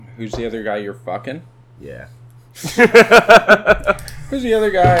Who's the other guy you're fucking? Yeah. Who's the other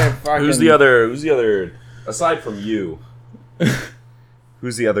guy fucking... Who's the other... Aside from you.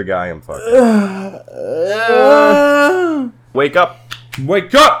 Who's the other guy I'm fucking? Wake up.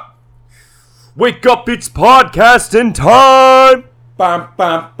 Wake up! Wake up, it's podcasting time!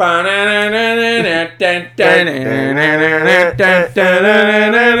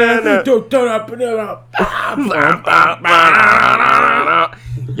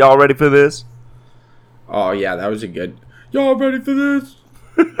 Y'all ready for this? Oh yeah, that was a good... Y'all ready for this?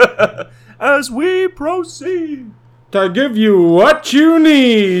 As we proceed to give you what you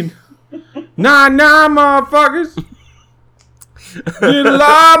need. Nah, motherfuckers. Get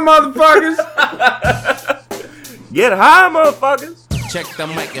alive, motherfuckers. Get high, motherfuckers. Check the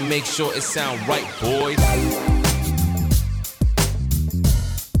mic and make sure it sound right, boys.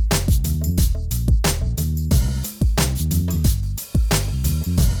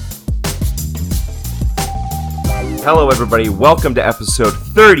 Hello, everybody. Welcome to episode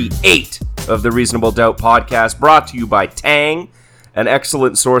 38 of the Reasonable Doubt podcast, brought to you by Tang, an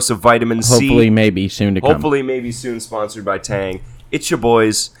excellent source of vitamin C. Hopefully, maybe soon to come. Hopefully, maybe soon sponsored by Tang. It's your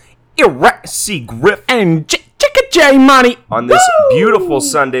boys, C. Griff and Chicka J Money. on this beautiful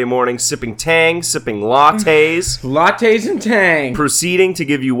Sunday morning, sipping Tang, sipping lattes, Lattes and Tang. proceeding to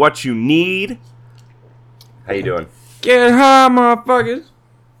give you what you need. How you doing? Get high, motherfuckers.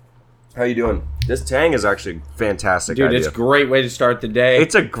 How you doing? This Tang is actually a fantastic Dude, idea. it's a great way to start the day.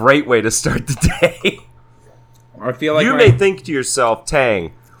 It's a great way to start the day. I feel like You may think to yourself,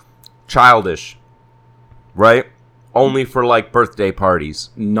 Tang, childish, right? Only for, like, birthday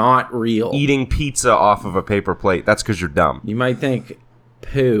parties. not real. Eating pizza off of a paper plate. That's because you're dumb. You might think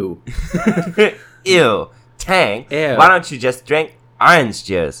poo. Ew. Tang, Ew. why don't you just drink orange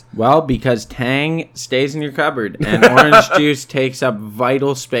juice? Well, because Tang stays in your cupboard, and orange juice takes up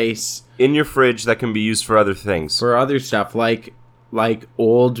vital space In your fridge that can be used for other things. for other stuff, like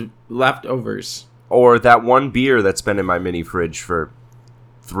old leftovers. Or that one beer that's been in my mini fridge for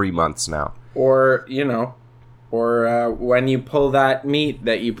 3 months now. Or, when you pull that meat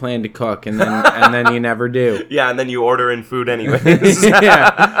that you plan to cook, and then you never do. Yeah, and then you order in food anyways.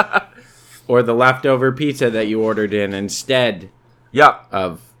 Yeah. Or the leftover pizza that you ordered in instead Yep.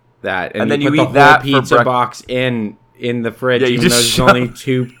 of that. And then you put eat the that whole for pizza brec- box in the fridge, Yeah, you even though just there's only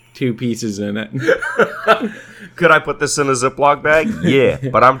two pieces in it. Could I put this in a Ziploc bag? Yeah,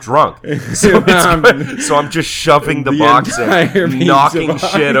 but I'm drunk. So I'm just shoving the box entire in, pizza knocking box.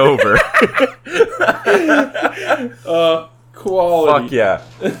 shit over. Quality. Fuck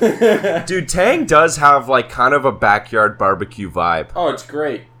yeah. Dude, Tang does have, like, kind of a backyard barbecue vibe. Oh, it's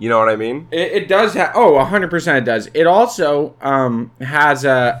great. You know what I mean? It does have... Oh, 100% it does. It also has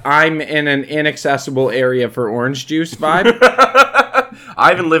a I'm in an inaccessible area for orange juice vibe. I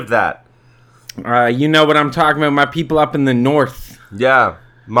haven't lived that. You know what I'm talking about. My people up in the north. Yeah.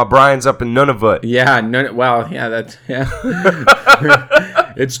 My Brian's up in Nunavut. Yeah, that's... Yeah.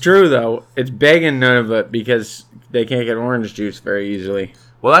 It's true, though. It's big in Nunavut because they can't get orange juice very easily.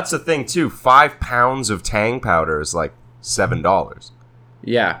 Well, that's the thing, too. 5 pounds of Tang powder is, like, $7.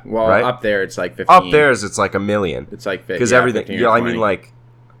 Yeah, well, Right? up there it's like 15. Up there is it's like $1 million. It's like 50. Because everything... Yeah, I mean, like,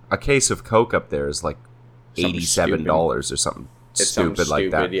 a case of Coke up there is, like, Something $87 or something. It's Stupid something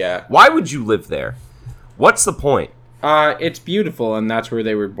like that. yeah. Why would you live there? What's the point? It's beautiful, and that's where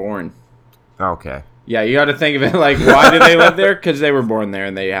they were born. Okay. Yeah, you got to think of it like, why do they live there? Because they were born there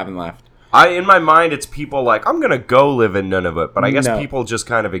and they haven't left. In my mind, it's people like, I'm going to go live in Nunavut, but I guess No. people just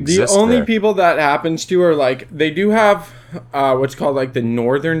kind of The exist only there. people that happens to are like, they do have what's called like the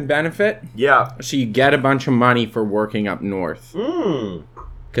northern benefit. Yeah. So you get a bunch of money for working up north.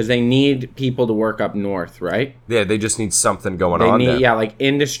 Because they need people to work up north, right? Yeah, they just need something going on there. Yeah, like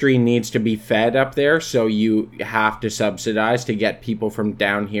industry needs to be fed up there, so you have to subsidize to get people from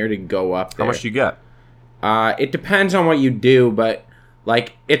down here to go up there. How much do you get? It depends on what you do, but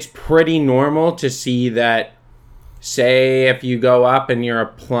like it's pretty normal to see that, say if you go up and you're a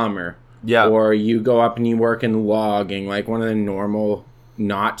plumber, Yeah. or you go up and you work in logging, like one of the normal,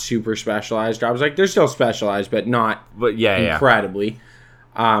 not super specialized jobs. Like they're still specialized, but not incredibly.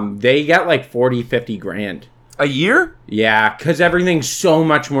 They get like 40, 50 grand. A year? Yeah, because everything's so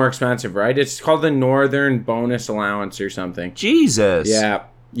much more expensive, right? It's called the Northern Bonus Allowance or something. Jesus. Yeah.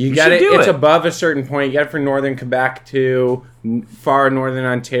 You We get should it. do It's it. above a certain point. You get it for Northern Quebec to far Northern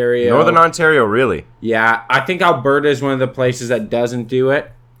Ontario. Northern Ontario, really? Yeah, I think Alberta is one of the places that doesn't do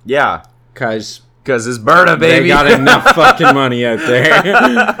it Yeah. because Because it's Berta, baby. they got enough fucking money out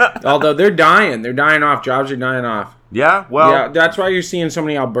there. Although they're dying. They're dying off. Jobs are dying off. Yeah? Well, Yeah, that's why you're seeing so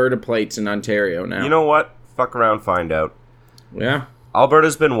many Alberta plates in Ontario now. you know what? Fuck around, find out. Yeah.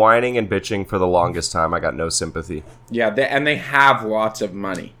 Alberta's been whining and bitching for the longest time. I got no sympathy. Yeah, they have lots of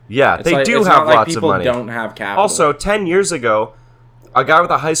money. Yeah, they do have lots of money. People don't have capital. Also, 10 years ago, a guy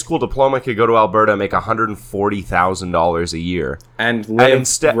with a high school diploma could go to Alberta and make $140,000 a year. And live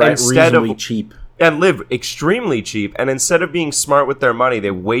reasonably cheap. And live extremely cheap. And instead of being smart with their money,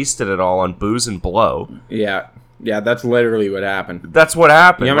 they wasted it all on booze and blow. Yeah. Yeah, that's literally what happened. That's what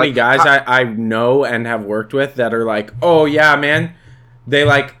happened. You know how many guys I know and have worked with that are like, oh, yeah, man. They,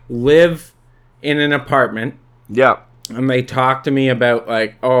 like, live in an apartment. Yeah. And they talk to me about,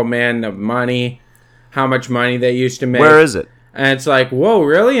 like, oh, man, the money, how much money they used to make. Where is it? And it's like, whoa,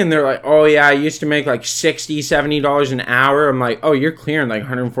 really? And they're like, oh, yeah, I used to make, like, $60, $70 an hour. I'm like, oh, you're clearing, like,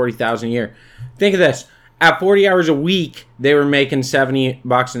 $140,000 a year. Think of this. At 40 hours a week, they were making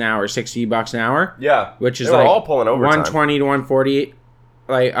 $70 an hour, $60 an hour. Yeah. Which is they were like all pulling overtime. $120 to $140,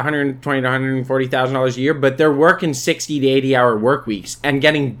 like $120 to $140,000 a year. But they're working 60 to 80 hour work weeks and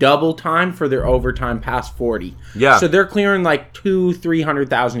getting double time for their overtime past 40. Yeah. So they're clearing like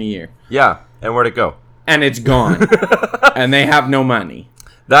 $200,000-$300,000 a year. Yeah. And where'd it go? And it's gone. And they have no money.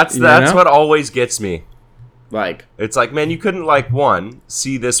 That's what always gets me. Like, it's like, man, you couldn't, like,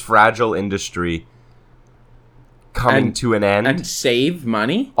 see this fragile industry coming to an end and save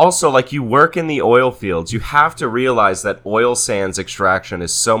money. Also, like, you work in the oil fields, you have to realize that oil sands extraction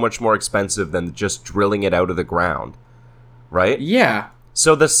is so much more expensive than just drilling it out of the ground, right? Yeah.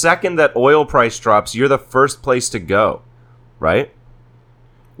 So the second that oil price drops, you're the first place to go, right?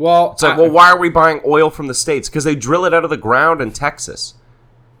 Well, it's like, why are we buying oil from the States? Because they drill it out of the ground in Texas.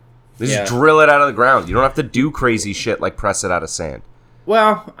 They just drill it out of the ground. You don't have to do crazy shit like press it out of sand.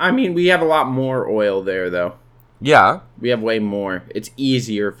 Well, I mean, we have a lot more oil there, though. Yeah. We have way more. It's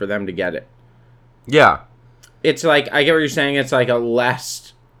easier for them to get it. Yeah. It's like, I get what you're saying. It's like a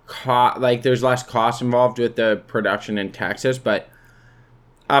less like there's less cost involved with the production in Texas, but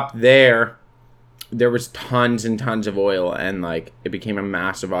up there was tons and tons of oil, and like it became a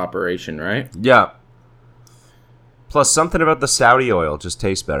massive operation, right? Yeah. Plus, something about the Saudi oil just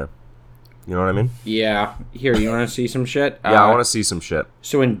tastes better. You know what I mean? Yeah. Here, you want to see some shit? Yeah, I want to see some shit.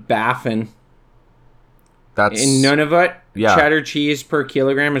 So in Baffin, in NUNAVUT, cheddar cheese per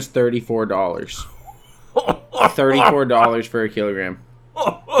kilogram is $34. $34 for a kilogram.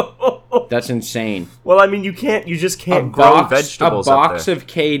 That's insane. Well, I mean, you just can't grow vegetables up there. A box of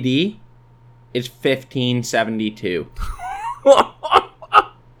KD is $15.72.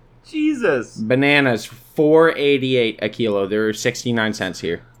 Jesus. Bananas, $4.88 a kilo. They're 69 cents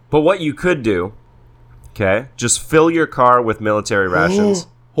here. But what you could do, okay, just fill your car with military rations.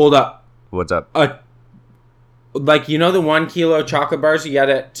 Hold up. What's up? Like, you know the 1 kilo chocolate bars you get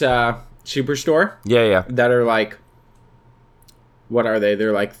at Superstore? Yeah. That are like, what are they?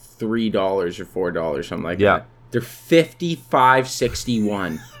 They're like $3 or $4, something like that. They're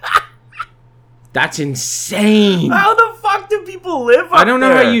 $55.61. That's insane. How the fuck do people live up there? I don't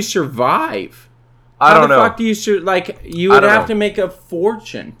know how you survive. I don't know. How the fuck do you you would have to make a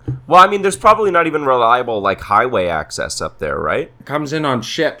fortune. Well, I mean, there's probably not even reliable like highway access up there, right? It comes in on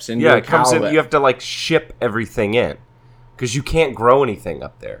ships and it comes in. You have to like ship everything in because you can't grow anything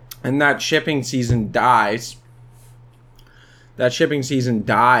up there. And that shipping season dies.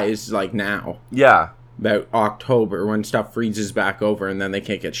 Like now. Yeah. About October when stuff freezes back over and then they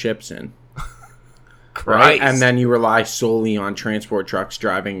can't get ships in. Christ. Right? And then you rely solely on transport trucks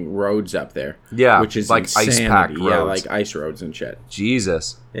driving roads up there. Yeah. Which is like insanity. ice-packed roads. Yeah, like ice roads and shit.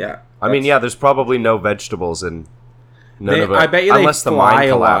 Jesus. Yeah. I mean, there's probably no vegetables in NUNAVUT. I bet you unless they fly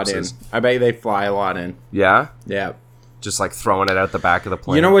a lot in. I bet you they fly a lot in. Yeah? Yeah. Just like throwing it out the back of the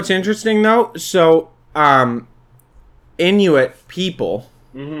plane. You know what's interesting though? So, Inuit people,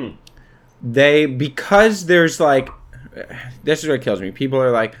 because there's like, this is what kills me. People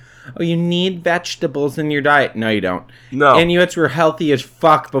are like, oh, you need vegetables in your diet. No, you don't. No. Inuits were healthy as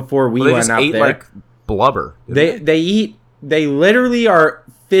fuck before we went up there. They like blubber. They literally are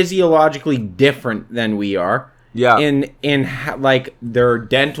physiologically different than we are. Yeah. In like their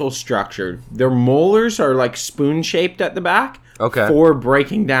dental structure. Their molars are like spoon shaped at the back. Okay. For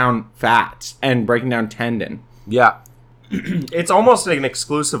breaking down fats and breaking down tendon. Yeah. It's almost like an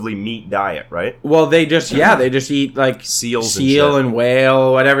exclusively meat diet, right? Well, they just eat like seal and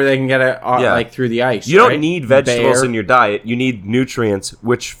whale, whatever they can get like through the ice. You don't need vegetables in your diet. You need nutrients,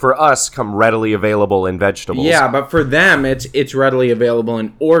 which for us come readily available in vegetables. Yeah, but for them, it's readily available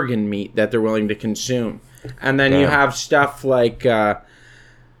in organ meat that they're willing to consume. And then you have stuff like,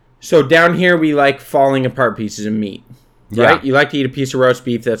 so down here we like falling apart pieces of meat, right? Yeah. You like to eat a piece of roast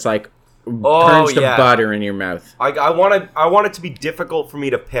beef that's like turns to butter in your mouth. I want it to be difficult for me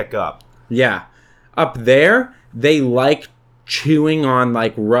to pick up. Yeah. Up there, they like chewing on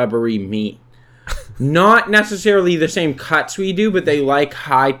like rubbery meat. Not necessarily the same cuts we do, but they like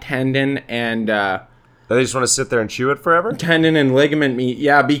high tendon and They just want to sit there and chew it forever? tendon and ligament meat.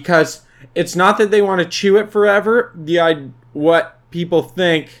 Yeah, because it's not that they want to chew it forever. What people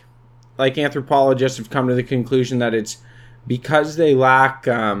think, like anthropologists have come to the conclusion that it's because they lack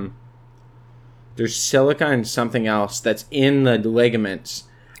there's silica and something else that's in the ligaments.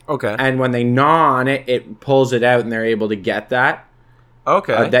 Okay. And when they gnaw on it, it pulls it out and they're able to get that.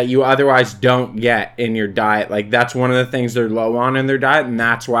 Okay. That you otherwise don't get in your diet. Like, that's one of the things they're low on in their diet, and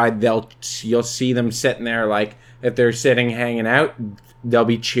that's why you'll see them sitting there, like, if they're sitting hanging out, they'll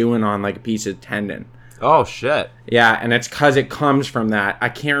be chewing on, like, a piece of tendon. Oh, shit. Yeah, and it's because it comes from that. I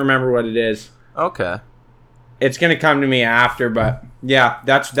can't remember what it is. Okay. It's going to come to me after, but, yeah,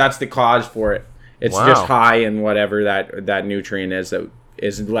 that's the cause for it. It's just high in whatever that nutrient is that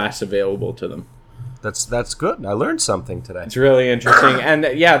is less available to them. That's good. I learned something today. It's really interesting, and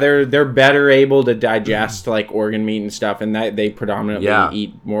yeah, they're better able to digest like organ meat and stuff, and that they predominantly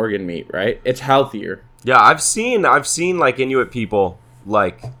eat organ meat, right? It's healthier. Yeah, I've seen like Inuit people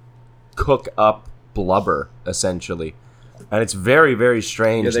like cook up blubber essentially, and it's very, very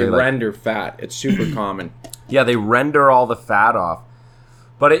strange. Yeah, they render fat. It's super common. Yeah, they render all the fat off,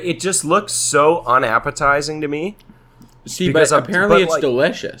 but it just looks so unappetizing to me. See, but apparently it's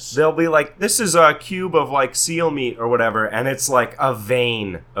delicious. They'll be like, this is a cube of like seal meat or whatever, and it's like a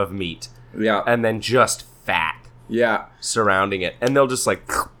vein of meat. Yeah. And then just fat. Yeah. Surrounding it. And they'll just like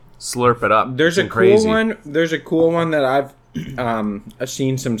slurp it up. There's a cool one. There's a cool one that I've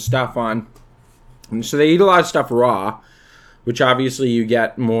seen some stuff on. And so they eat a lot of stuff raw, which obviously you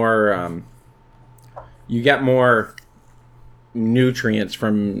get more nutrients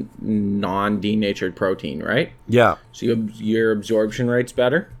from non-denatured protein, right? Yeah. So your absorption rate's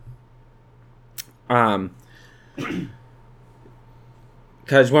better. Because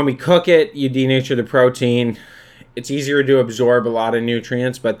when we cook it, you denature the protein. It's easier to absorb a lot of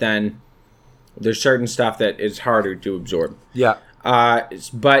nutrients, but then there's certain stuff that is harder to absorb. Yeah.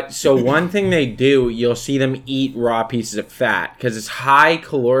 But so one thing they do, you'll see them eat raw pieces of fat because it's high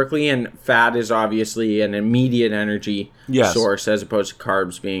calorically, and fat is obviously an immediate energy source as opposed to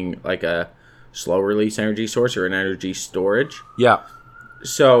carbs being like a slow release energy source or an energy storage. Yeah.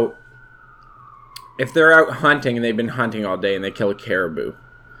 So if they're out hunting and they've been hunting all day and they kill a caribou,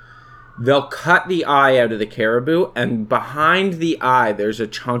 they'll cut the eye out of the caribou, and behind the eye there's a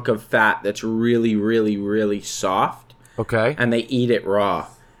chunk of fat that's really, really, really soft. Okay. And they eat it raw.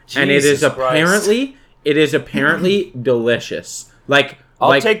 And it is apparently delicious. Like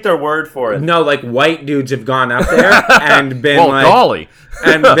I'll take their word for it. No, like white dudes have gone up there and been golly.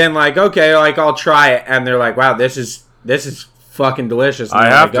 And been like, okay, like I'll try it, and they're like, wow, this is fucking delicious. And I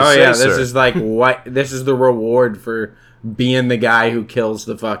have like, to say, this is like this is the reward for being the guy who kills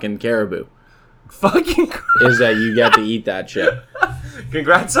the fucking caribou. Fucking is that you get to eat that shit.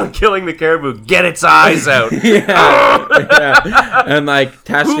 Congrats on killing the caribou. Get its eyes out. yeah. And like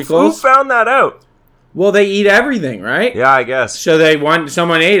testicles. Who found that out? Well, they eat everything, right? Yeah, I guess. So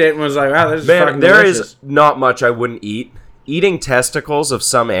someone ate it and was like, wow, this is fucking there delicious. Is not much I wouldn't eat. Eating testicles of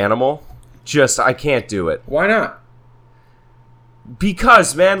some animal, I can't do it. Why not?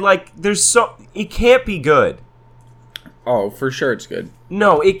 Because, man, like, it can't be good. Oh, for sure it's good.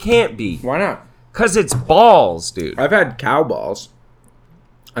 No, it can't be. Why not? Because it's balls, dude. I've had cow balls.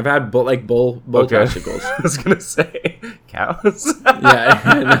 I've had bull testicles. I was going to say, cows?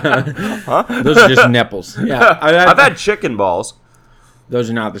 Yeah. Huh? Those are just nipples. Yeah. I've had chicken balls. Those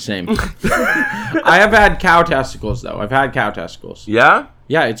are not the same. I have had cow testicles, though. I've had cow testicles. Yeah?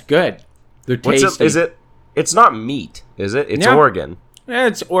 Yeah, it's good. They're tasty. It's not meat, is it? It's organ. Yeah,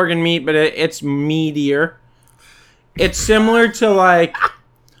 it's organ meat, but it's meatier. It's similar to, like,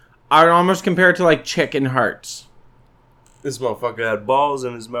 I would almost compare it to, like, chicken hearts. This motherfucker had balls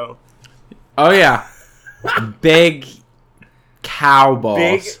in his mouth. Oh, yeah. Big cow balls.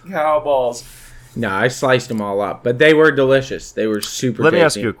 Big cow balls. No, I sliced them all up, but they were delicious. They were super tasty. Let me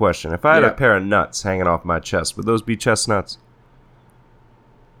ask you a question. If I had a pair of nuts hanging off my chest, would those be chestnuts?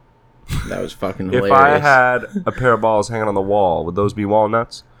 That was fucking hilarious. If I had a pair of balls hanging on the wall, would those be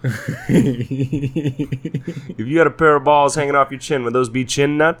walnuts? If you had a pair of balls hanging off your chin, would those be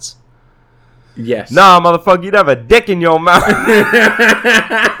chin nuts? Yes. Nah, motherfucker, you'd have a dick in your mouth. Have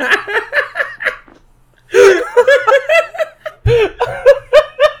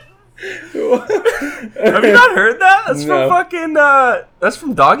you not heard that? That's from fucking, that's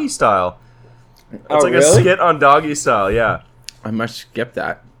from Doggy Style. That's like really? A skit on Doggy Style, yeah. I must skip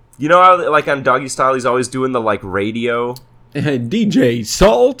that. You know how, like, on Doggy Style, he's always doing the, like, radio? DJ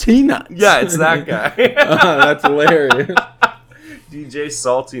Salty Nuts. Yeah, it's that guy. That's hilarious. DJ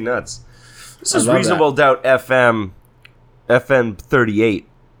Salty Nuts. This I is love Reasonable Doubt FM 38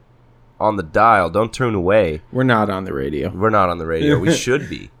 on the dial. Don't turn away. We're not on the radio. We're not on the radio. We should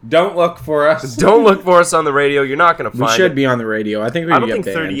be. Don't look for us. Don't look for us on the radio. You're not going to find We should it. be on the radio. I think we I can don't get think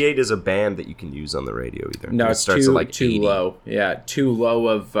banned. 38 is a band that you can use on the radio either. No, it it's starts too, at like too 80. low. Yeah, too low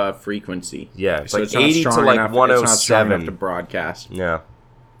of frequency. Yeah, it's So like not 80 to strong like enough- It's not strong 107. enough to broadcast. Yeah.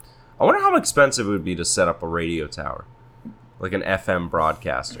 I wonder how expensive it would be to set up a radio tower. Like an FM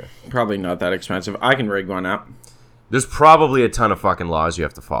broadcaster. Probably not that expensive. I can rig one up. There's probably a ton of fucking laws you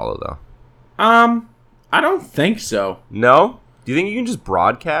have to follow, though. I don't think so. No? Do you think you can just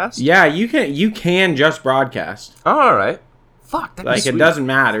broadcast? Yeah, you can just broadcast. Oh, all right. Fuck, that'd be Like, sweet. it doesn't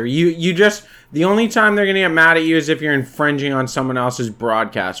matter. You just, the only time they're gonna get mad at you is if you're infringing on someone else's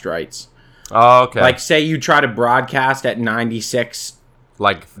broadcast rights. Oh, okay. Like, say you try to broadcast at 96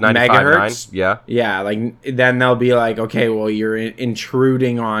 like 95.9? megahertz? Yeah. Yeah, like, then they'll be like, okay, well, you're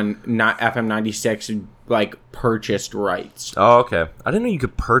intruding on not FM 96, like, purchased rights. Oh, okay. I didn't know you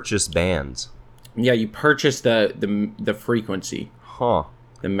could purchase bands. Yeah, you purchase the frequency, Huh.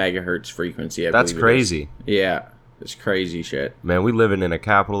 the megahertz frequency. I That's believe it is. crazy. Yeah, it's crazy shit. Man, we live in a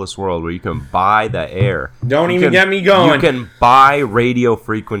capitalist world where you can buy the air. Don't You even can- get me going. You can buy radio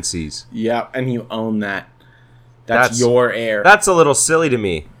frequencies. Yeah, and you own that. That's your air. That's a little silly to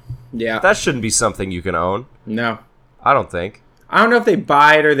me. Yeah. That shouldn't be something you can own. No. I don't think. I don't know if they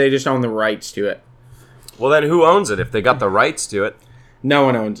buy it or they just own the rights to it. Well, then who owns it if they got the rights to it? No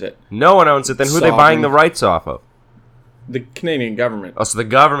one owns it. No one owns it. Then who are they buying the rights off of? The Canadian government. Oh, so the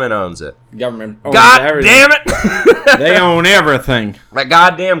government owns it. Government owns God everything. damn it! They own everything. That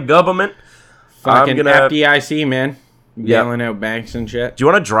goddamn government. Fucking I'm gonna- FDIC, man. Yep. Bailing out banks and shit. Do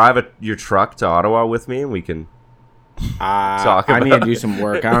you want to drive your truck to Ottawa with me and we can talk I about need to do some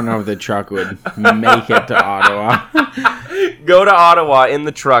work. I don't know if the truck would make it to Ottawa. go to Ottawa in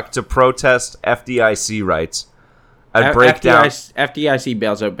the truck to protest FDIC rights and break down? FDIC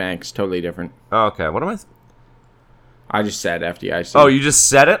bails out banks. Totally different. Oh, okay, what am I? I just said FDIC. Oh, you just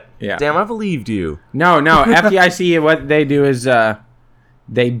said it? Yeah. Damn, I believed you. No. FDIC, what they do is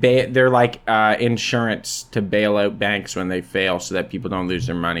they're like insurance to bail out banks when they fail so that people don't lose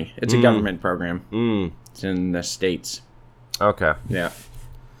their money. It's a government program. It's in the States. Okay. Yeah.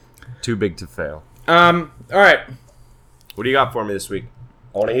 Too big to fail. All right. What do you got for me this week?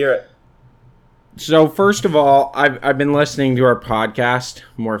 I want to hear it. So first of all, I've been listening to our podcast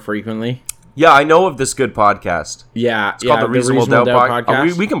more frequently. Yeah, I know of this good podcast. Yeah, It's called the Reasonable Doubt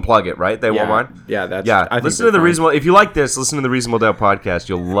Podcast. We can plug it, right? They won't mind. Yeah, that's Yeah, listen to the Reasonable. If you like this, listen to the Reasonable Doubt Podcast.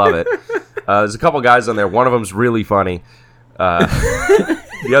 You'll love it. There's a couple guys on there. One of them's really funny.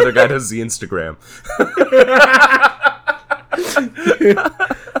 The other guy does the Instagram.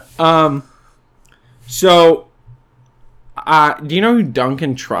 So, do you know who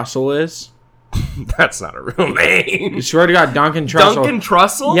Duncan Trussell is? That's not a real name. I swear to God, Duncan Trussell. Duncan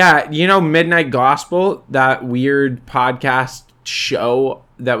Trussell? Yeah, you know Midnight Gospel, that weird podcast show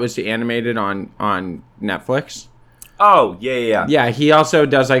that was animated on Netflix? Oh, yeah. Yeah, he also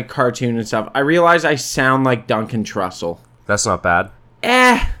does like cartoon and stuff. I realize I sound like Duncan Trussell. That's not bad.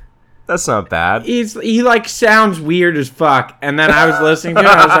 That's not bad. He like sounds weird as fuck. And then I was listening to it,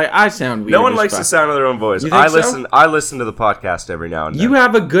 I was like, I sound weird. No one as likes fuck. the sound of their own voice. You think so? I listen to the podcast every now and then. You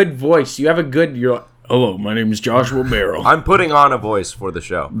have a good voice. You have a good. You're like, hello, my name is Joshua Barrow. I'm putting on a voice for the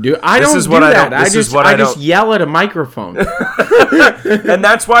show. Dude, I This don't is do what I that. don't- this is what I I just don't- yell at a microphone. And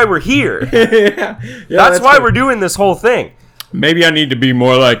that's why we're here. Yeah, That's why good. we're doing this whole thing. Maybe I need to be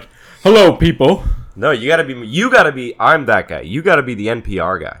more like, hello, people. No, you gotta be, I'm that guy. You gotta be the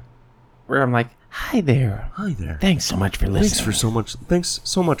NPR guy. Where I'm like, hi there. Hi there. Thanks so much for listening. Thanks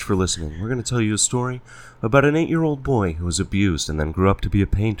so much for listening. We're gonna tell you a story about an 8-year-old boy who was abused and then grew up to be a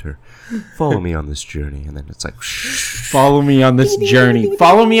painter. Follow me on this journey. And then it's like, shh. Follow me on this journey.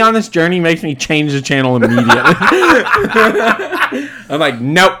 Follow me on this journey makes me change the channel immediately. I'm like,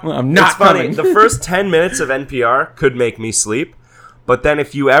 nope, I'm not It's funny. coming. The first 10 minutes of NPR could make me sleep, but then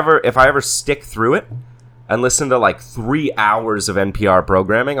if I ever stick through it and listen to like 3 hours of NPR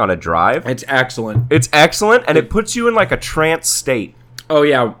programming on a drive, It's excellent. it's excellent and it puts you in like a trance state. Oh,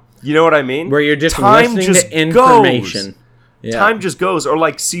 yeah. You know what I mean? Where you're just Time listening just to information. goes. Yeah. Time just goes. Or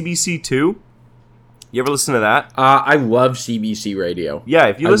like CBC2. You ever listen to that? I love CBC radio. Yeah,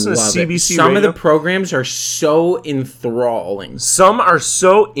 if you I listen to love it. CBC Some radio, of the programs are so enthralling. some are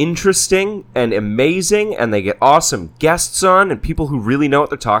so interesting and amazing, and they get awesome guests on and people who really know what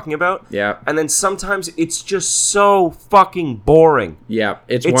they're talking about. Yeah. And then sometimes it's just so fucking boring. Yeah,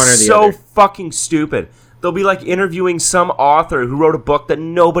 it's It's one or the so other. fucking stupid. They'll be like interviewing some author who wrote a book that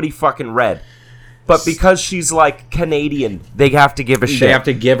nobody fucking read. But because she's like Canadian, they have to give a shit. They have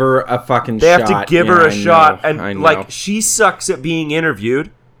to give her a fucking shot. They have to give her a shot. I And know. like, she sucks at being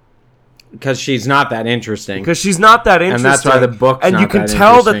interviewed. Because she's not that interesting. Because she's not that interesting. And that's why the book's And not you can that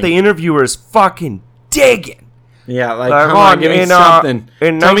tell that interesting. the interviewer is fucking digging. Yeah, like, come on, give me something.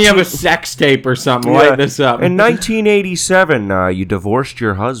 Tell me you have a sex tape or something. Light this up. In 1987, you divorced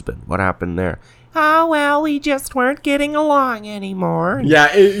your husband. What happened there? Oh, well, we just weren't getting along anymore. Yeah,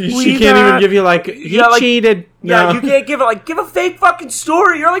 she can't even give you, like, he cheated. Yeah, No. you can't give a fake fucking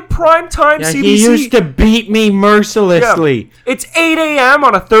story. You're like primetime CBC. He used to beat me mercilessly. Yeah. It's 8 a.m.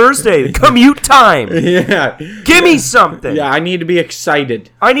 on a Thursday. Commute time. Yeah. Give me something. Yeah, I need to be excited.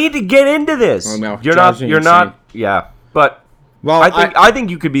 I need to get into this. Oh, no. You're not. Yeah, but well, I think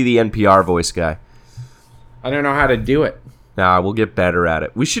you could be the NPR voice guy. I don't know how to do it. Nah, we'll get better at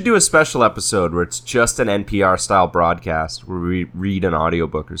it. We should do a special episode where it's just an NPR-style broadcast where we read an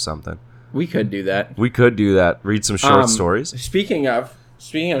audiobook or something. We could do that. We could do that. Read some short stories. Speaking of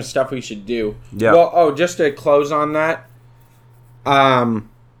stuff we should do. Yeah. Well, just to close on that, I'm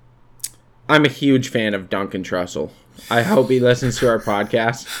a huge fan of Duncan Trussell. I hope he listens to our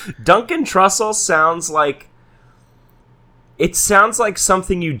podcast. Duncan Trussell sounds like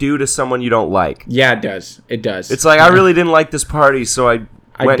something you do to someone you don't like. Yeah, it does. It does. It's like, I really didn't like this party, so I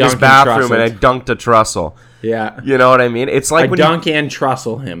went in his bathroom and I dunked a Trussell. Yeah. You know what I mean? It's like when dunk and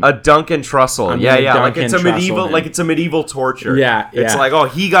trussle him. A Duncan Trussell. Yeah. Like it's a medieval torture. Yeah. It's like, oh,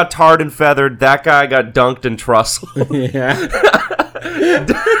 he got tarred and feathered, that guy got dunked and trussled. Yeah.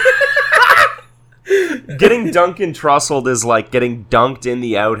 Getting Duncan Trussled is like getting dunked in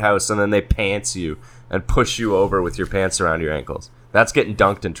the outhouse and then they pants you and push you over with your pants around your ankles. That's getting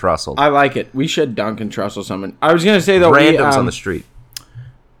dunked and trussled. I like it. We should dunk and trussle someone. I was going to say, though, randoms on the street.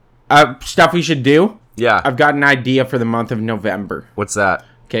 Stuff we should do. Yeah. I've got an idea for the month of November. What's that?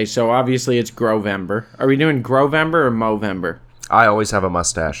 Okay, so obviously it's Grovember. Are we doing Grovember or Movember? I always have a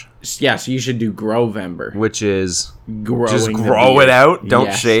mustache. Yeah, so you should do Grovember. Which is growing just grow it out, don't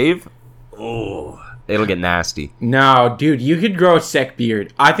yes. shave. Oh, it'll get nasty. No, dude, you could grow a sick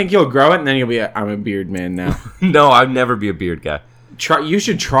beard. I think you'll grow it and then you'll be I'm a beard man now. No, I'd never be a beard guy. You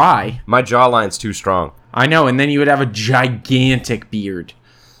should try. My jawline's too strong. I know, and then you would have a gigantic beard.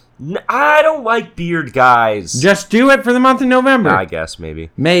 I don't like beard guys. Just do it for the month of November. I guess, maybe.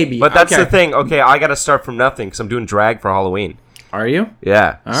 Maybe. But that's the thing. Okay, I got to start from nothing because I'm doing drag for Halloween. Are you?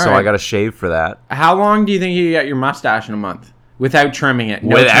 Yeah. All so right. I got to shave for that. How long do you think you get your mustache in a month? Without trimming it?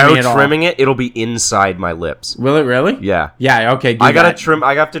 Without trimming it, it'll be inside my lips. Will it really? Yeah. Yeah, okay, I got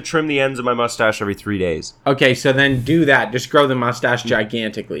to trim the ends of my mustache every 3 days. Okay, so then do that. Just grow the mustache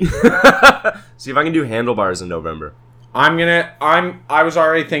gigantically. See if I can do handlebars in November. I was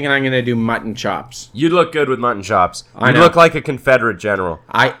already thinking I'm gonna do mutton chops. You'd look good with mutton chops. I You'd know. look like a Confederate general.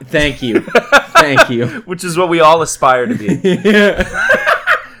 Thank you. Thank you. Which is what we all aspire to be.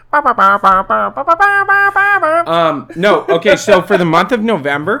 No, okay, so for the month of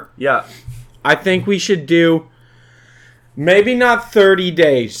November, Yeah. I think we should do maybe not 30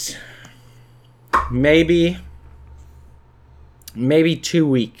 days. Maybe 2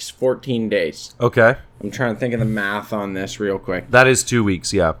 weeks, 14 days. Okay. I'm trying to think of the math on this real quick. That is 2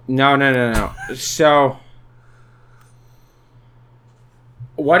 weeks, yeah. No. So,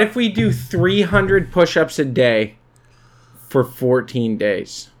 what if we do 300 push-ups a day for 14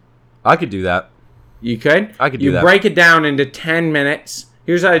 days? I could do that. You could? I could do that. You break it down into 10 minutes.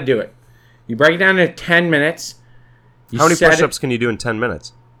 Here's how to do it. You break it down into 10 minutes. How many push-ups can you do in 10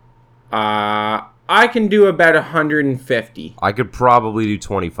 minutes? I can do about 150. I could probably do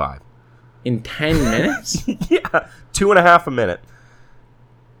 25. In 10 minutes? Yeah. 2.5 a minute.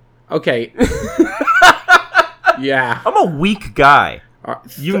 Okay. Yeah. I'm a weak guy.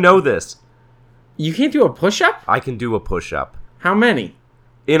 You know this. You can't do a push-up? I can do a push-up. How many?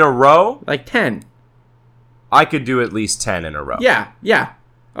 In a row? Like 10. I could do at least 10 in a row. Yeah.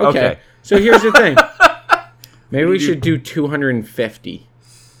 Okay. So here's the thing. Maybe we should do 250.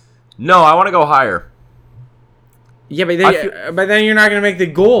 No, I want to go higher. Yeah, but then you're not going to make the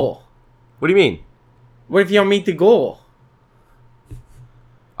goal. What do you mean? What if you don't meet the goal?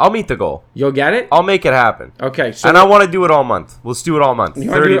 I'll meet the goal. You'll get it? I'll make it happen. Okay. So and I want to do it all month. Let's do it all month. You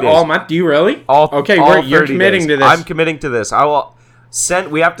want to do it all month? Do you really? Okay, you're committing to this. I'm committing to this. I will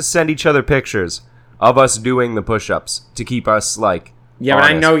we have to send each other pictures of us doing the push-ups to keep us, like, yeah, honest.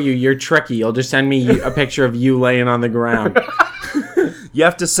 But I know you. You're tricky. You'll just send me a picture of you laying on the ground. You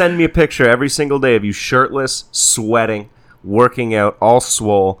have to send me a picture every single day of you shirtless, sweating, working out, all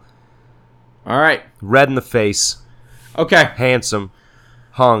swole. All right. Red in the face. Okay. Handsome.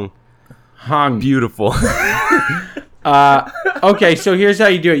 Hung. Hung. Beautiful. Okay, so here's how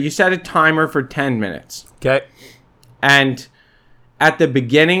you do it. You set a timer for 10 minutes. Okay. And at the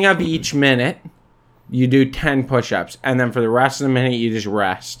beginning of each minute, you do 10 push-ups. And then for the rest of the minute, you just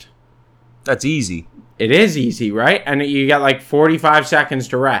rest. That's easy. It is easy, right? And you got like 45 seconds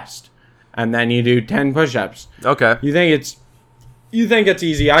to rest. And then you do 10 push-ups. Okay. You think it's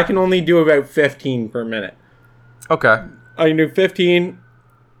easy. I can only do about 15 per minute. Okay. I can do 15.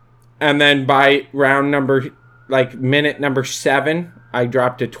 And then by minute number 7, I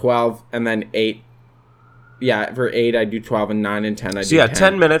drop to 12 and then 8. Yeah, for 8, I do 12 and 9 and 10. I do 10.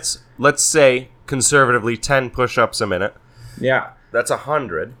 10 minutes. Let's say, conservatively, 10 push-ups a minute. Yeah. That's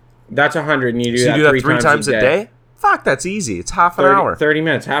 100. That's 100, and you do So that, you do that three times a day? Fuck, that's easy. It's half an hour. 30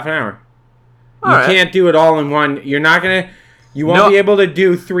 minutes, half an hour. All you right. can't do it all in one. You're not going to... You won't be able to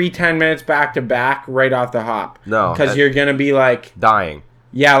do 3 10 minutes back to back right off the hop. No. Because you're going to be like... Dying.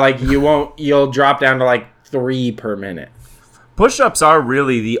 Yeah, like you won't... You'll drop down to like 3 per minute. Push-ups are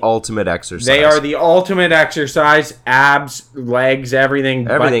really the ultimate exercise. They are the ultimate exercise. Abs, legs, everything.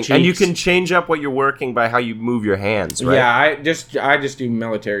 Everything. Butt cheeks. And you can change up what you're working by how you move your hands, right? Yeah, I just do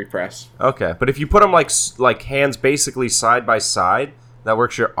military press. Okay. But if you put them like hands basically side by side, that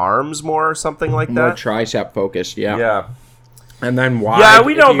works your arms more or something like that? More tricep focused, yeah. Yeah. And then wide. Yeah,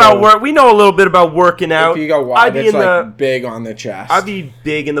 we know about work. We know a little bit about working out. If you go wide, it's like big on the chest. I'd be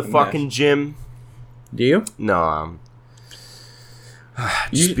big in the fucking gym. Do you? No,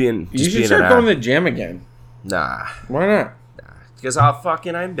 You should start going to the gym again. Nah. Why not? Because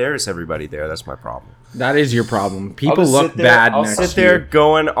I embarrass everybody there. That's my problem. That is your problem. People look bad next to you. I'll sit there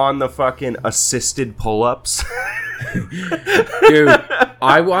going on the fucking assisted pull-ups. Dude,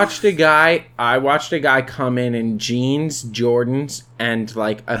 I watched a guy come in jeans, Jordans, and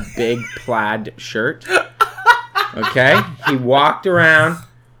like a big plaid shirt. Okay? He walked around,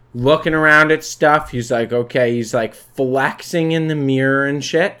 looking around at stuff. He's like, okay. He's like flexing in the mirror and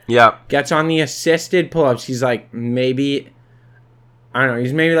shit. Yeah. Gets on the assisted pull-ups. He's like, maybe, I don't know.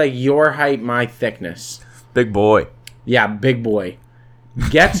 He's maybe like your height, my thickness. Big boy. Yeah, big boy.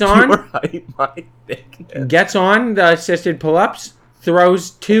 Gets on. Your height, my thickness. Gets on the assisted pull-ups,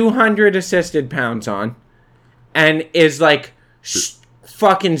 throws 200 assisted pounds on, and is like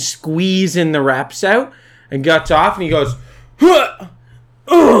fucking squeezing the reps out, and gets off, and he goes,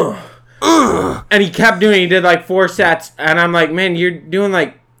 and he kept doing it. He did like 4 sets, and I'm like, man, you're doing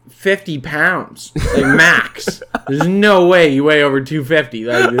like 50 pounds, like max. There's no way you weigh over 250.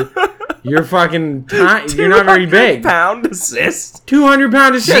 Like, you're fucking tiny. You're not very big. 200-pound assist.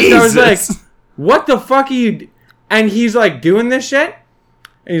 200-pound assist. Jesus. I was like, what the fuck are you? And he's like doing this shit,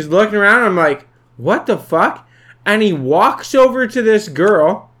 and he's looking around. I'm like, what the fuck? And he walks over to this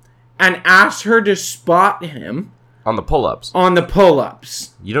girl and asks her to spot him On the pull-ups. on the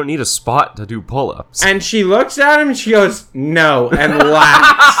pull-ups. You don't need a spot to do pull-ups. And she looks at him and she goes, no, and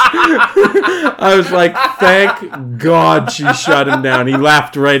laughs. I was like, thank God she shut him down. He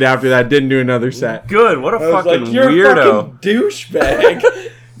laughed right after that, didn't do another set. Good. What a I was fucking like, you're weirdo. a fucking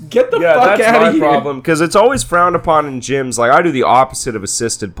douchebag. Get the fuck out that's of my here. problem. Because it's always frowned upon in gyms. Like, I do the opposite of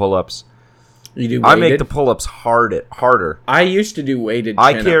assisted pull-ups. You do weighted? I make the pull-ups harder. I used to do weighted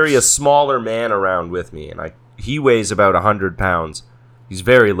I chin-ups. carry a smaller man around with me, and he weighs about 100 pounds. He's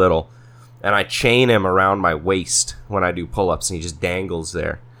very little. And I chain him around my waist when I do pull-ups, and he just dangles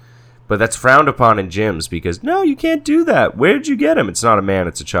there. But that's frowned upon in gyms because, no, you can't do that. Where did you get him? It's not a man,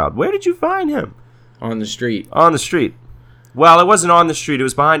 it's a child. Where did you find him? On the street. On the street. Well, it wasn't on the street. It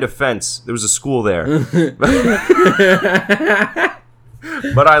was behind a fence. There was a school there.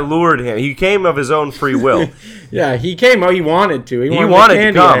 But I lured him. He came of his own free will. Yeah, he came. Oh, he wanted to. He wanted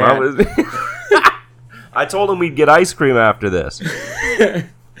to the candy come. I told him we'd get ice cream after this.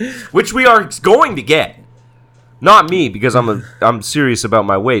 Which we are going to get. Not me, because I'm serious about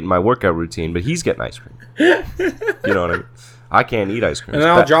my weight and my workout routine, but he's getting ice cream. You know what I mean? I can't eat ice cream. And then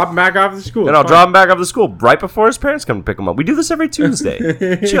I'll drop him back off the school. And I'll drop him back off the school right before his parents come to pick him up. We do this every Tuesday.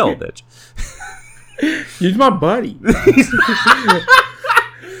 Chill, bitch. He's my buddy.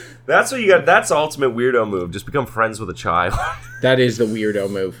 That's what you got. That's the ultimate weirdo move. Just become friends with a child. That is the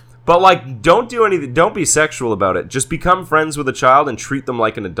weirdo move. But like, don't do anything. Don't be sexual about it. Just become friends with a child and treat them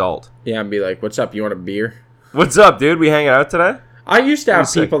like an adult. Yeah, and be like, "What's up? You want a beer?" What's up, dude? We hanging out today? I used to have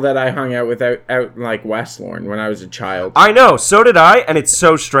Sick. people that I hung out with out in like West Lorne when I was a child. I know. So did I, and it's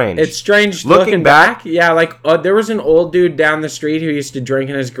so strange. It's strange looking back. Yeah, like there was an old dude down the street who used to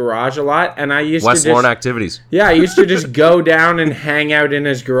drink in his garage a lot, and I used West to Lorne activities. Yeah, I used to just go down and hang out in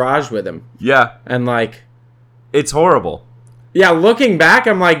his garage with him. Yeah, and like, it's horrible. Yeah, looking back,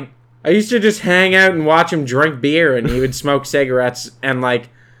 I'm like, I used to just hang out and watch him drink beer, and he would smoke cigarettes, and like,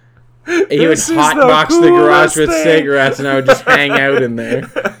 He would hotbox the garage with cigarettes, and I would just hang out in there.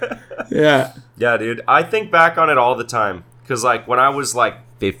 Yeah. Yeah, dude. I think back on it all the time. Because, like, when I was, like,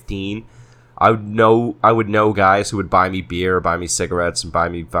 15, I would know guys who would buy me beer, buy me cigarettes, and buy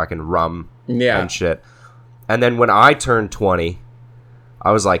me fucking rum and shit. And then when I turned 20,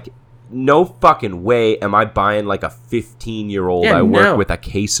 I was like, no fucking way am I buying, like, a 15-year-old I work with a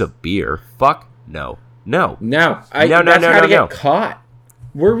case of beer. Fuck no. No. That's how to get caught.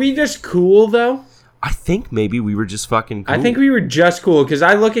 Were we just cool, though? I think maybe we were just fucking cool. I think we were just cool, because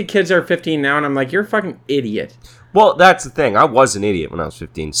I look at kids that are 15 now, and I'm like, you're a fucking idiot. Well, that's the thing. I was an idiot when I was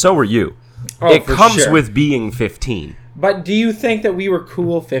 15. So were you. Oh, it comes with being 15. But do you think that we were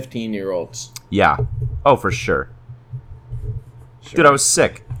cool 15-year-olds? Yeah. Oh, for sure. Dude, I was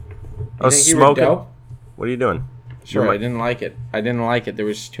sick. I was smoking. What are you doing? Sure, I didn't like it. There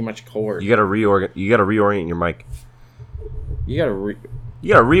was too much cord. You gotta reorient your mic. You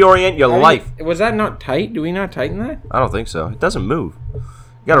gotta reorient your life. Was that not tight? Do we not tighten that? I don't think so. It doesn't move. You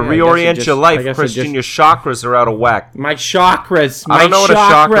gotta reorient your life, Christian. Your chakras are out of whack. My chakras. I don't know what a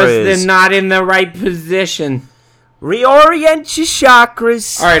chakra is. They're not in the right position. Reorient your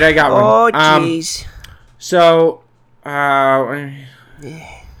chakras. All right, I got one. Oh, jeez. So,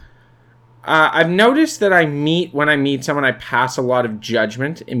 I've noticed that when I meet someone, I pass a lot of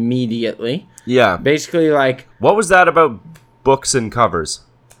judgment immediately. Yeah. Basically, like... What was that about books and covers?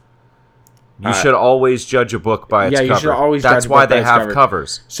 You should always judge a book by its cover. Yeah, you should always judge a book by its cover. That's why they have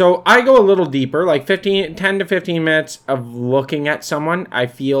covers. So I go a little deeper, like 10 to 15 minutes of looking at someone. I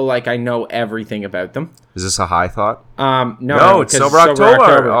feel like I know everything about them. Is this a high thought? No, it's Sober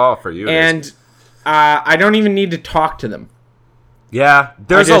October. Oh, for you. And I don't even need to talk to them. Yeah,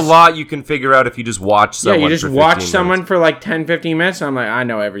 there's a lot you can figure out if you just watch someone. Yeah, you just watch someone for like 10, 15 minutes, and I'm like, I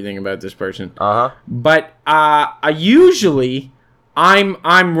know everything about this person. Uh-huh. But I usually, I'm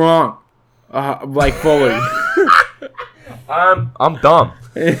wrong. Like fully. I'm dumb.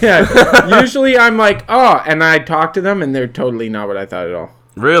 Yeah. Usually I'm like, oh, and I talk to them and they're totally not what I thought at all.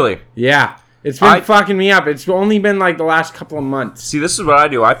 Really? Yeah. It's been fucking me up. It's only been like the last couple of months. See, this is what I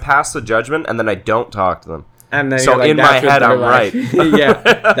do. I pass the judgment and then I don't talk to them. And then so in my head, I'm like. Right.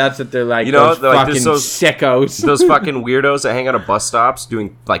 Yeah, that's what they're like. You know, those fucking sickos. Those fucking weirdos that hang out at bus stops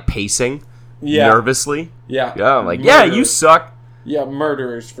doing like pacing nervously. Yeah. Yeah, I'm like, yeah, you suck. Yeah,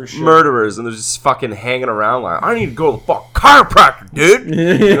 murderers for sure. Murderers, and they're just fucking hanging around like, I need to go to the fucking chiropractor,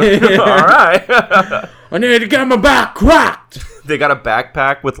 dude. All right. I need to get my back cracked. They got a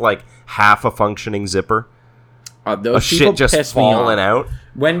backpack with like half a functioning zipper. Those shit just falling out.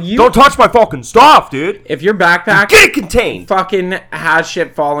 When you don't touch my fucking stuff, dude. If your backpack get it contained, fucking has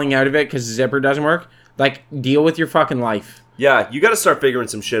shit falling out of it because the zipper doesn't work, like deal with your fucking life. Yeah, you got to start figuring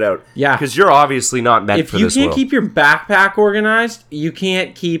some shit out. Yeah, because you're obviously not meant for this world. If you can't keep your backpack organized, you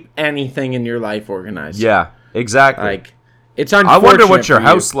can't keep anything in your life organized. Yeah, exactly. Like, it's unfortunate. I wonder what your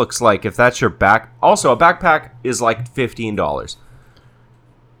house looks like if that's your back. Also, a backpack is like $15.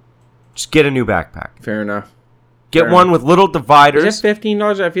 Just get a new backpack. Fair enough. Get one with little dividers. Is it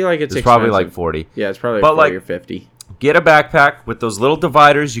 $15? I feel like it's probably like 40. Yeah, it's probably like 40 or 50. Get a backpack with those little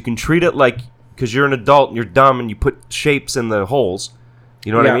dividers. You can treat it like, because you're an adult and you're dumb and you put shapes in the holes.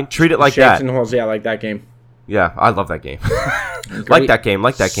 You know what I mean? Treat it like that. Shapes in the holes, yeah, like that game. Yeah, I love that game. Like that game.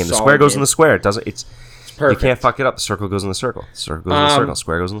 The square goes in the square. It doesn't. It's perfect. You can't fuck it up. The circle goes in the circle. The circle goes in the circle.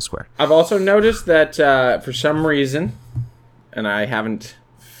 Square goes in the square. I've also noticed that for some reason, and I haven't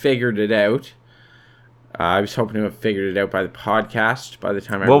figured it out. I was hoping to have figured it out by the podcast by the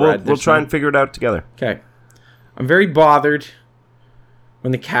time I read this. We'll try and figure it out together. Okay. I'm very bothered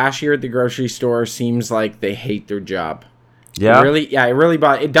when the cashier at the grocery store seems like they hate their job. Yeah? It really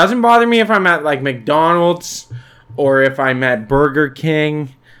bothers. It doesn't bother me if I'm at like McDonald's or if I'm at Burger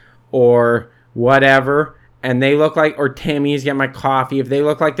King or whatever. And they look like, or Timmy's get my coffee. If they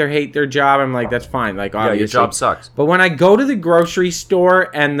look like they hate their job, I'm like, that's fine. Like, obviously. Yeah, your job sucks. But when I go to the grocery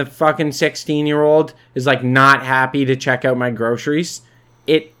store and the fucking 16-year-old is like not happy to check out my groceries,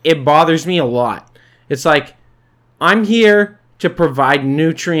 it bothers me a lot. It's like, I'm here to provide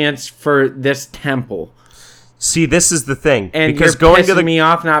nutrients for this temple. See, this is the thing. And because you're pissing me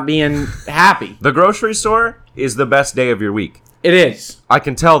off not being happy. The grocery store is the best day of your week. It is. I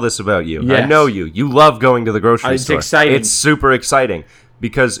can tell this about you. Yes. I know you. You love going to the grocery store. It's exciting. It's super exciting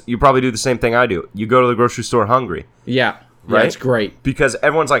because you probably do the same thing I do. You go to the grocery store hungry. Yeah. Right? Yeah, it's great. Because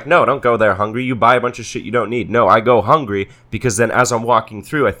everyone's like, no, don't go there hungry. You buy a bunch of shit you don't need. No, I go hungry because then as I'm walking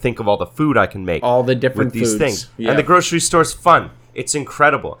through, I think of all the food I can make. All the different with these foods. Things. Yeah. And the grocery store's fun. It's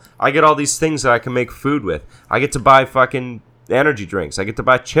incredible. I get all these things that I can make food with. I get to buy fucking energy drinks. I get to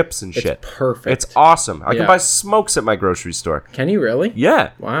buy chips and shit. It's perfect. It's awesome. I can buy smokes at my grocery store. Can you really?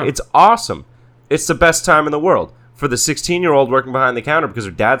 Yeah. Wow. It's awesome. It's the best time in the world. For the 16-year-old working behind the counter because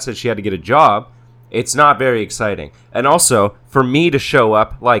her dad said she had to get a job, it's not very exciting. And also, for me to show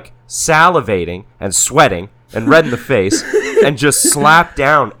up, like, salivating and sweating and red in the face and just slap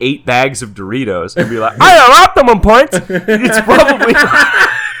down 8 bags of Doritos and be like, I have optimum points! It's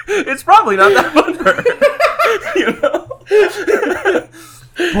probably not that fun for her. You know?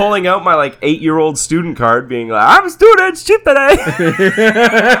 Pulling out my, like, 8-year-old student card being like, I'm a student, it's cheap today!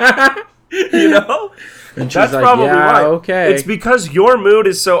 You know? And That's like, probably yeah, why. Okay. It's because your mood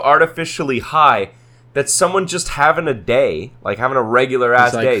is so artificially high that someone just having a day, like having a regular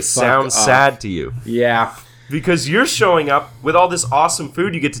ass like, day, fuck sounds off. sad to you. Yeah. Because you're showing up with all this awesome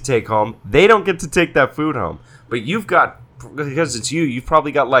food you get to take home. They don't get to take that food home. But you've got, because it's you've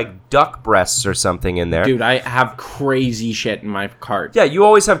probably got like duck breasts or something in there. Dude, I have crazy shit in my cart. Yeah, you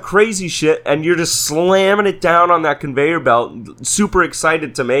always have crazy shit and you're just slamming it down on that conveyor belt, super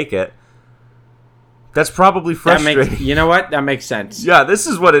excited to make it. That's probably frustrating. You know what? That makes sense. Yeah, this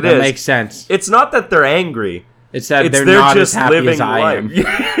is what it is. That makes sense. It's not that they're angry. It's that they're not just as happy living as I am.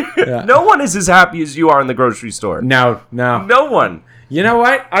 Yeah. No one is as happy as you are in the grocery store. No. No one. You know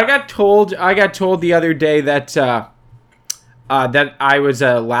what? I got told the other day that that I was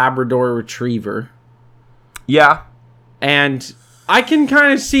a Labrador Retriever. Yeah. And I can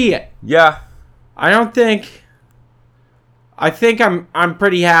kind of see it. Yeah. I think I'm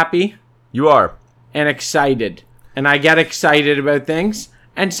pretty happy You are. and excited. And I get excited about things.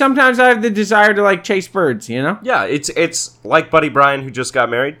 And sometimes I have the desire to like chase birds, you know? Yeah, it's like Buddy Brian who just got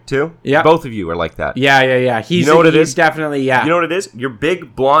married too. Yeah. Both of you are like that. Yeah. He's it he's is? definitely, yeah. You know what it is? You're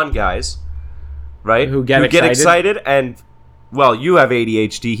big blonde guys, right? Who get excited and well, you have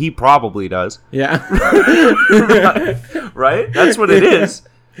ADHD. He probably does. Yeah. Right? That's what it is.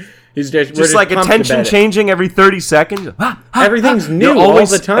 We're Just like attention changing every 30 seconds. Everything's new all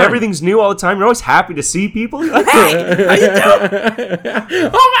the time. Everything's new all the time. You're always happy to see people. You're like, hey, how you doing?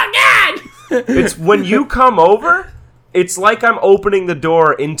 Oh my god! It's when you come over, it's like I'm opening the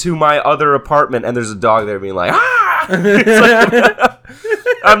door into my other apartment and there's a dog there being like, ah!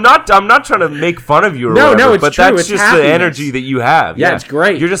 I'm not trying to make fun of you or whatever, it's but true. that's It's just happiness. the energy that you have. Yeah, it's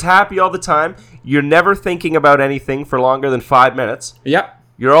great. You're just happy all the time. You're never thinking about anything for longer than 5 minutes. Yep.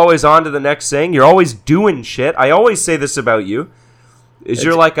 You're always on to the next thing. You're always doing shit. I always say this about you.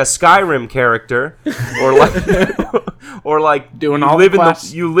 You're like a Skyrim character, or like doing all the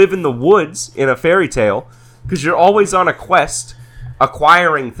quests. You live in the woods in a fairy tale because you're always on a quest,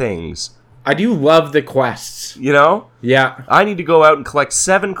 acquiring things. I do love the quests. You know? Yeah. I need to go out and collect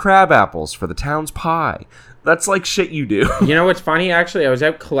 7 crab apples for the town's pie. That's like shit you do. You know what's funny? Actually, I was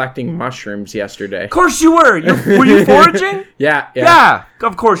out collecting mushrooms yesterday. Of course you were. Were you foraging? Yeah. Yeah,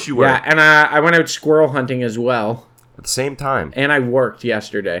 of course you were. Yeah, and I went out squirrel hunting as well. At the same time. And I worked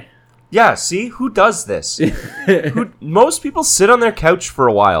yesterday. Yeah, see? Who does this? Most people sit on their couch for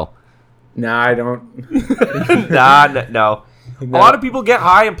a while. No, I don't. No. A lot of people get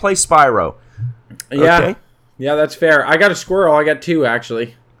high and play Spyro. Yeah. Okay? Yeah, that's fair. I got a squirrel. I got 2,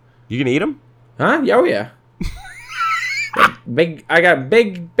 actually. You can eat them? Huh? Oh, yeah. I got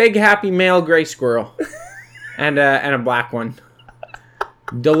big happy male gray squirrel. And a black one.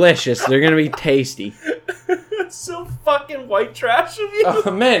 Delicious. They're going to be tasty. That's so fucking white trash of you.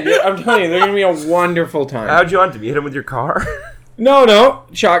 Oh, man, I'm telling you, they're going to be a wonderful time. How'd you hunt them? You hit them with your car? No.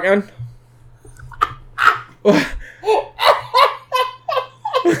 Shotgun. What?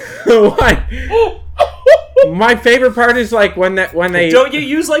 My favorite part is like when they Don't you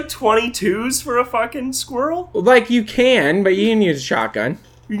use like 22s for a fucking squirrel? like you can, but you can use a shotgun.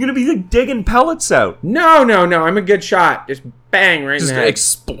 You're gonna be like digging pellets out. No. I'm a good shot. Just bang right Just in the head.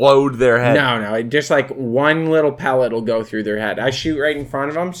 explode their head. No. Just like one little pellet will go through their head. I shoot right in front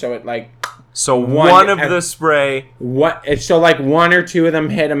of them, so it like So one of the spray. So like 1 or 2 of them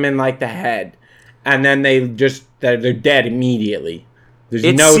hit them in like the head, and then they're dead immediately. There's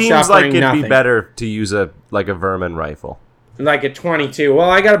It no seems suffering, like it'd nothing. be better to use a vermin rifle. Like a 22. Well,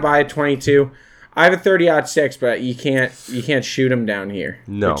 I gotta buy a 22. I have a 30-06, but you can't shoot them down here.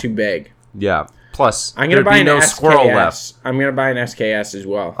 No. They're too big. Yeah. Plus, I'm gonna there'd buy be an no SKS. squirrel left. I'm gonna buy an SKS as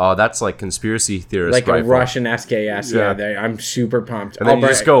well. Oh, that's like conspiracy theorist Like rifle. a Russian SKS. Yeah. I'm super pumped. And then you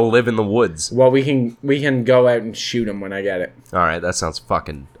just go live in the woods. Well, we can go out and shoot them when I get it. All right, that sounds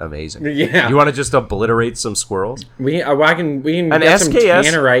fucking amazing. Yeah. You want to just obliterate some squirrels? We can An get some SKS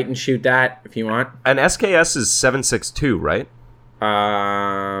tannerite and shoot that if you want. An SKS is 7.62, right?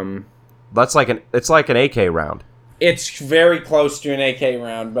 Um, It's like an AK round. It's very close to an AK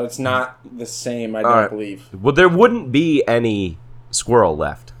round, but it's not the same, I don't believe. Well, there wouldn't be any squirrel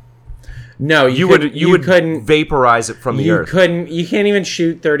left. No, you couldn't vaporize it from the earth. You can't even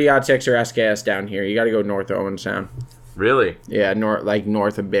shoot 30-06 or SKS down here. You got to go north of Owen Sound. Really? Yeah,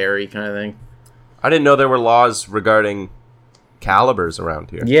 north of Barrie kind of thing. I didn't know there were laws regarding calibers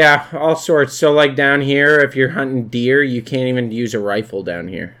around here. Yeah, all sorts. So like down here, if you're hunting deer, you can't even use a rifle down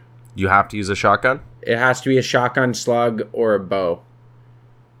here. You have to use a shotgun? It has to be a shotgun, slug, or a bow.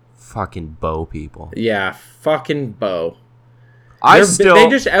 Fucking bow people. Yeah, fucking bow. They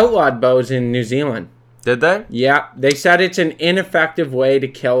just outlawed bows in New Zealand. Did they? Yeah, they said it's an ineffective way to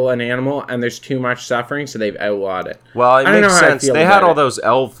kill an animal, and there's too much suffering, so they've outlawed it. Well, it makes sense. They had all those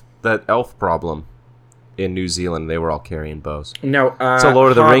elf problem in New Zealand. They were all carrying bows. No, it's a Lord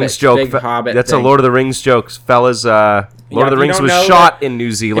of the Rings joke. That's a Lord of the Rings joke, fellas. Lord of the Rings was shot in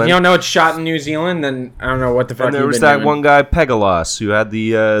New Zealand. If you don't know it's shot in New Zealand, then I don't know what the fuck. And there was that one guy, Pegalos, who had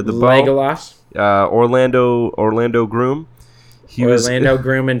the bow. Legolas. Orlando Groom. Orlando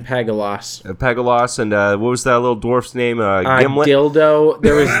Groom and Pegalos. Pegalos, and what was that little dwarf's name? Gimlet? Dildo.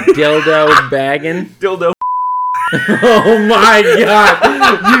 There was Dildo Baggin. Dildo. Oh my god!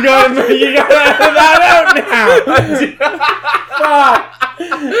 You gotta edit that out now. Fuck.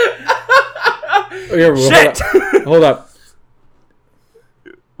 Here, shit. Hold up.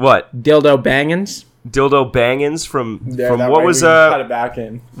 What? Dildo Bangins. Dildo Bangins from what was cut it back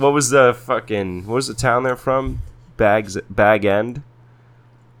in. What was the town they're from? Bag End?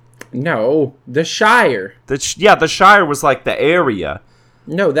 No, the Shire. The Shire was like the area.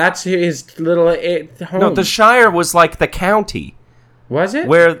 No, that's his little home. No, the Shire was like the county. Was it?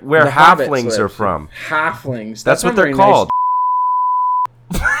 Where halflings are from. Halflings. That's what they're called.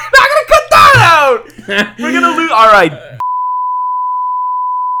 Nice. We're not gonna cut that out. We're gonna lose. All right.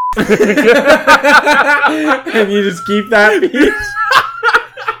 And you just keep that piece.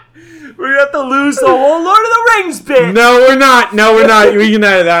 We're going to have to lose the whole Lord of the Rings bit. No, we're not. We can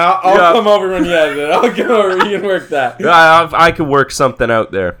edit that. I'll come over when you edit it. I'll come over. You can work that. I could work something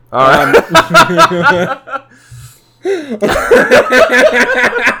out there. All right. You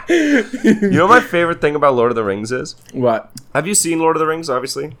know what my favorite thing about Lord of the Rings is? What? Have you seen Lord of the Rings,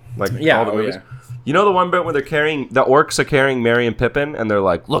 obviously? Like all the movies? Yeah. You know the one bit where the orcs are carrying Merry and Pippin, and they're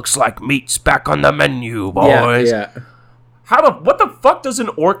like, looks like meat's back on the menu, boys. Yeah. What the fuck does an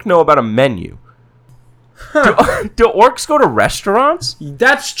orc know about a menu? Huh. Do orcs go to restaurants?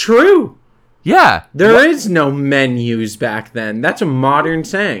 That's true. Yeah. There is no menus back then. That's a modern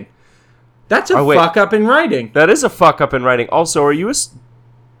saying. That's a fuck up in writing. That is a fuck up in writing. Also,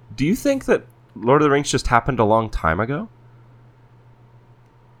 do you think that Lord of the Rings just happened a long time ago?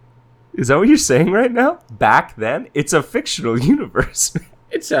 Is that what you're saying right now? Back then? It's a fictional universe.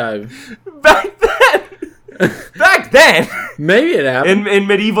 Back then? Back then, maybe it happened. In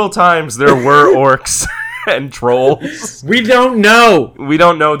medieval times, there were orcs and trolls. We don't know. We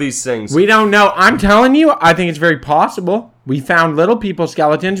don't know these things. We don't know. I'm telling you, I think it's very possible. We found little people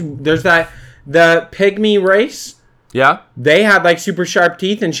skeletons. There's the pygmy race. Yeah. They had like super sharp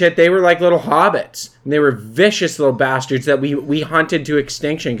teeth and shit. They were like little hobbits. And they were vicious little bastards that we hunted to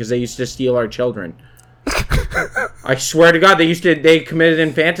extinction because they used to steal our children. I swear to God, they committed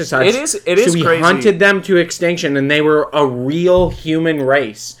infanticide. It is so we crazy. Hunted them to extinction, and they were a real human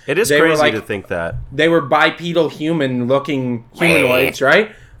race. It is crazy to think that they were bipedal human-looking humanoids,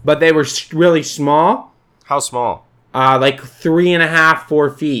 right? But they were really small. How small? Like 3.5, 4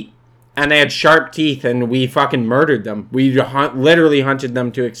 feet, and they had sharp teeth, and we fucking murdered them. We literally hunted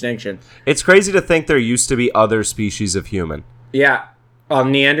them to extinction. It's crazy to think there used to be other species of human. Yeah,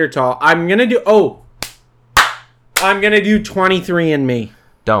 Neanderthal. I'm gonna do 23andMe.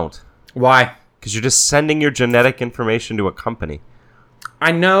 Don't. Why? Because you're just sending your genetic information to a company.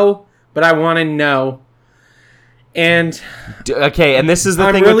 I know, but I want to know. And okay, and this is the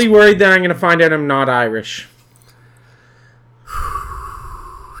thing. I'm really worried that I'm going to find out I'm not Irish.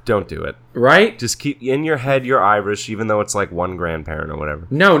 Don't do it. Right? Just keep in your head you're Irish, even though it's like one grandparent or whatever.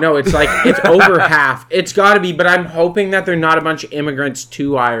 No, it's like it's over half. It's got to be, but I'm hoping that they're not a bunch of immigrants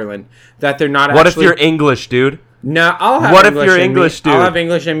to Ireland. That they're not. What if you're English, dude? No, I'll have. What English if you're English, dude? I'll have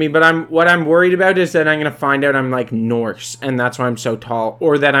English in me, but what I'm worried about is that I'm gonna find out I'm like Norse, and that's why I'm so tall,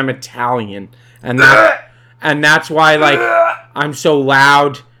 or that I'm Italian, and that's why like I'm so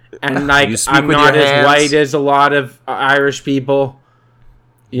loud, and like I'm not as white as a lot of Irish people.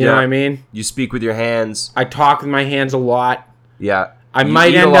 You know what I mean? You speak with your hands. I talk with my hands a lot. Yeah. I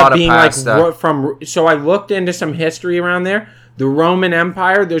might end up being like from. So I looked into some history around there. The Roman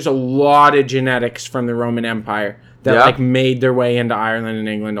Empire, there's a lot of genetics from the Roman Empire that like made their way into Ireland and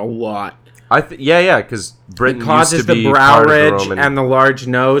England. A lot. because Britain It causes used to be the brow part of the ridge Roman. and the large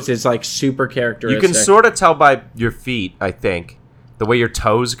nose is like super characteristic. You can sort of tell by your feet, I think, the way your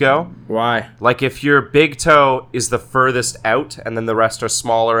toes go. Why? Like if your big toe is the furthest out and then the rest are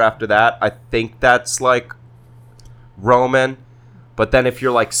smaller after that, I think that's like Roman. But then if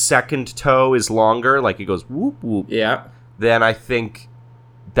your like second toe is longer, like it goes whoop whoop. Yeah. Then I think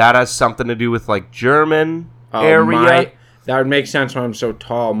that has something to do with like German area. That would make sense when I'm so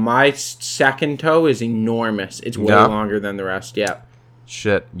tall. My second toe is enormous. It's way longer than the rest. Yeah.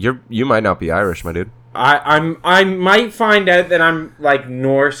 Shit, you might not be Irish, my dude. I might find out that I'm like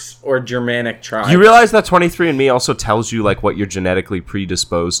Norse or Germanic tribe. You realize that 23andMe also tells you like what you're genetically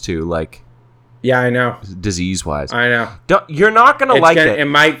predisposed to, like. Yeah, I know. Disease-wise. I know. You're not going to like it. It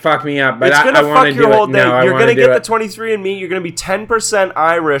might fuck me up, but it's going to fuck your whole day. No, you're going to get the 23andMe. You're going to be 10%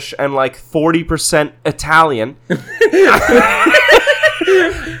 Irish and like 40% Italian.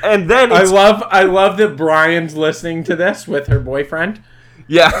 And then I love that Brian's listening to this with her boyfriend.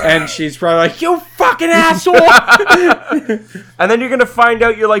 Yeah. And she's probably like, you fucking asshole! And then you're going to find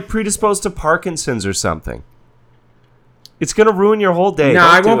out you're like predisposed to Parkinson's or something. It's going to ruin your whole day. No,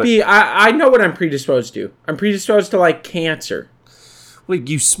 I won't be. I know what I'm predisposed to. I'm predisposed to, like, cancer. Wait,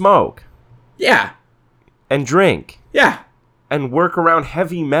 you smoke? Yeah. And drink? Yeah. And work around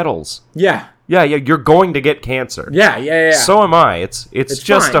heavy metals? Yeah. Yeah, you're going to get cancer. Yeah. So am I. It's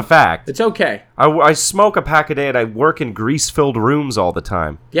just fine. A fact. It's okay. I smoke a pack a day and I work in grease-filled rooms all the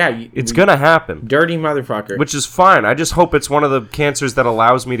time. Yeah. It's going to happen. Dirty motherfucker. Which is fine. I just hope it's one of the cancers that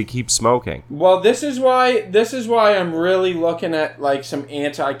allows me to keep smoking. Well, this is why I'm really looking at, like, some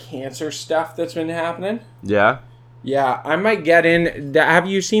anti-cancer stuff that's been happening. Yeah? Yeah, I might get in. Have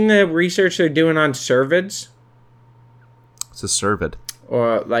you seen the research they're doing on cervids? It's a cervid.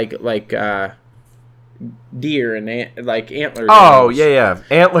 Or, like, deer and antler. Oh, animals. Yeah.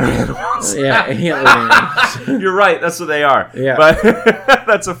 Antler animals. Yeah, antler animals. You're right. That's what they are. Yeah. But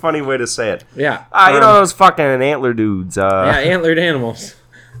that's a funny way to say it. Yeah. You know those fucking antler dudes. Yeah, antlered animals.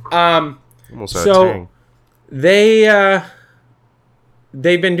 Almost so they've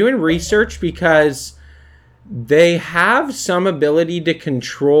been doing research because they have some ability to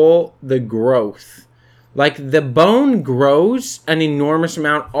control the growth. Like, the bone grows an enormous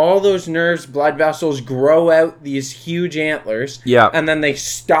amount. All those nerves, blood vessels grow out these huge antlers. Yeah. And then they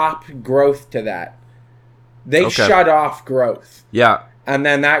stop growth to that. They shut off growth. Yeah. And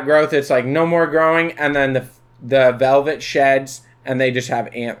then that growth, it's like no more growing. And then the velvet sheds and they just have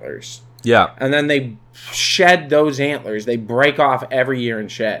antlers. Yeah. And then they shed those antlers. They break off every year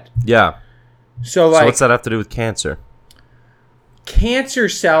and shed. Yeah. So what's that have to do with cancer? Cancer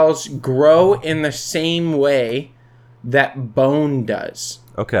cells grow in the same way that bone does.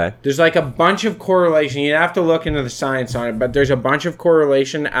 Okay. There's like a bunch of correlation. You'd have to look into the science on it, but there's a bunch of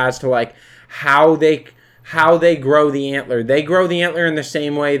correlation as to like how they grow the antler. They grow the antler in the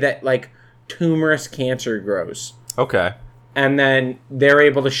same way that like tumorous cancer grows. Okay. And then they're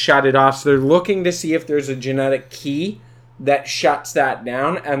able to shut it off. So they're looking to see if there's a genetic key that shuts that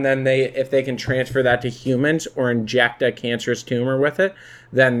down, and then if they can transfer that to humans or inject a cancerous tumor with it,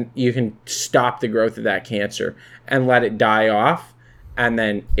 then you can stop the growth of that cancer and let it die off, and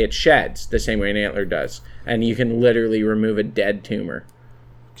then it sheds the same way an antler does. And you can literally remove a dead tumor.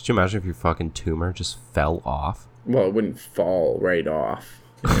 Could you imagine if your fucking tumor just fell off? Well, it wouldn't fall right off,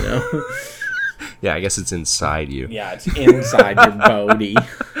 you know? Yeah, I guess it's inside you. Yeah, it's inside your body.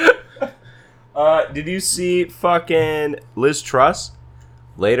 Did you see fucking Liz Truss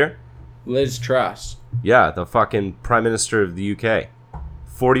later? Liz Truss? Yeah, the fucking Prime Minister of the UK.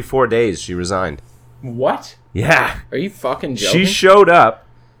 44 days she resigned. What? Yeah. Are you fucking joking? She showed up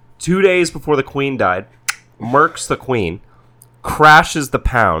 2 days before the Queen died, murks the Queen, crashes the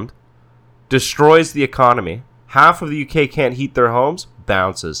pound, destroys the economy. Half of the UK can't heat their homes,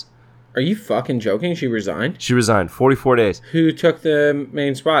 bounces. Are you fucking joking? She resigned? She resigned. 44 days. Who took the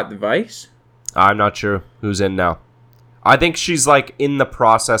main spot? The Vice? I'm not sure who's in now. I think she's like in the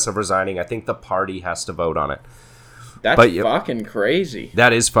process of resigning. I think the party has to vote on it. That's fucking crazy.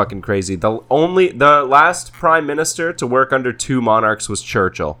 That is fucking crazy. The last prime minister to work under two monarchs was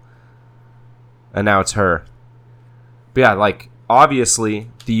Churchill. And now it's her. But yeah, like obviously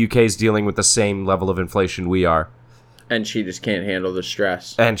the UK is dealing with the same level of inflation we are. And she just can't handle the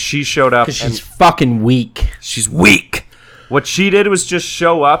stress. And she showed up. Because she's fucking weak. She's weak. What she did was just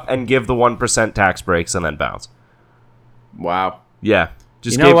show up and give the 1% tax breaks and then bounce. Wow. Yeah.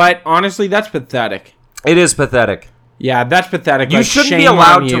 You know what? Honestly, that's pathetic. It is pathetic. Yeah, that's pathetic. You shouldn't be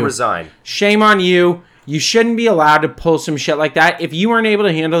allowed to resign. Shame on you. You shouldn't be allowed to pull some shit like that. If you weren't able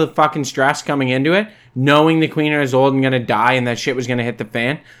to handle the fucking stress coming into it, knowing the queen is old and gonna die and that shit was gonna hit the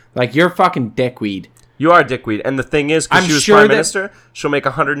fan, like, you're fucking dickweed. You are a dickweed. And the thing is, because she was prime minister, she'll make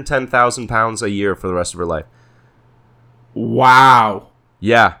 £110,000 a year for the rest of her life. Wow.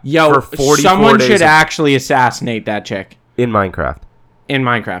 Yeah. Yo, for 44 someone days should actually assassinate that chick. In Minecraft. In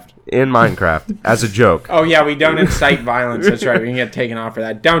Minecraft. In Minecraft. As a joke. Oh, yeah, we don't incite violence. That's right. We can get taken off for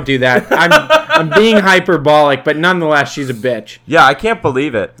that. Don't do that. I'm being hyperbolic, but nonetheless, she's a bitch. Yeah, I can't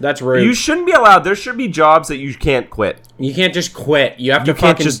believe it. That's rude. You shouldn't be allowed. There should be jobs that you can't quit. You can't just quit. You have to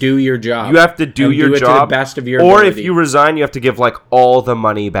fucking do your job. You have to do your job. To the best of your ability. Or ability. if you resign, you have to give, like, all the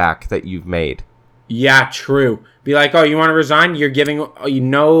money back that you've made. Yeah, true. Be like, oh, you want to resign? You're giving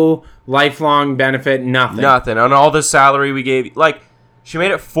no lifelong benefit, nothing. Nothing. On all the salary we gave. Like, she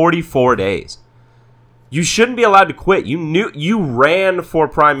made it 44 days. You shouldn't be allowed to quit. You ran for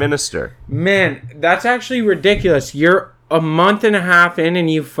prime minister. Man, that's actually ridiculous. You're a month and a half in and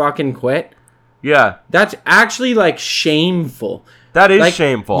you fucking quit? Yeah. That's actually, like, shameful. That is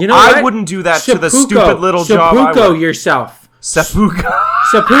shameful. You know I what? wouldn't do that to the stupid little job I Seppuku yourself. Seppuku.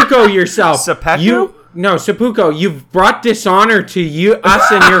 Seppuku yourself. Seppuku? No, seppuku. You've brought dishonor to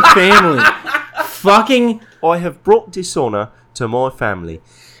us and your family. Fucking... I have brought dishonor to my family.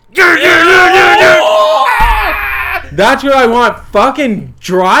 That's what I want. Fucking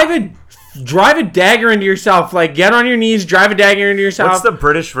drive a dagger into yourself. Like, get on your knees, drive a dagger into yourself. What's the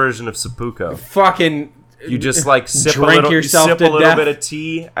British version of seppuku? Fucking... You just, like, sip a drink little, yourself you sip to a little death. bit of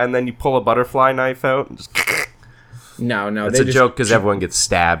tea, and then you pull a butterfly knife out. And just... No. It's a joke because everyone gets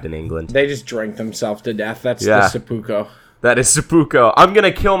stabbed in England. They just drink themselves to death. That's the seppuku. That is seppuku. I'm going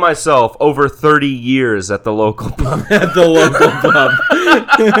to kill myself over 30 years at the local pub. At the local pub.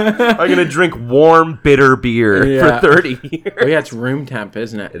 I'm going to drink warm, bitter beer for 30 years. Oh, yeah, it's room temp,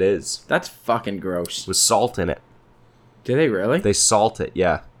 isn't it? It is. That's fucking gross. With salt in it. Do they really? They salt it,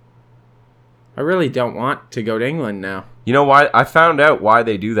 yeah. I really don't want to go to England now. You know why? I found out why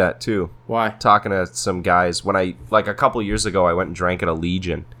they do that, too. Why? Talking to some guys. When a couple years ago, I went and drank at a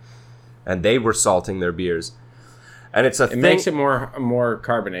Legion. And they were salting their beers. And it's it makes it more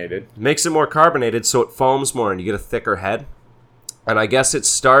carbonated. Makes it more carbonated, so it foams more and you get a thicker head. And I guess it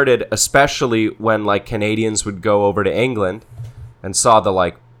started especially when, like, Canadians would go over to England and saw the,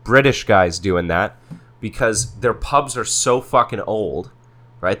 like, British guys doing that. Because their pubs are so fucking old,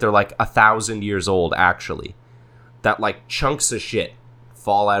 right? They're, like, 1,000 years old, actually. That, like, chunks of shit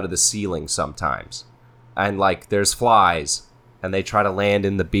fall out of the ceiling sometimes. And, like, there's flies, and they try to land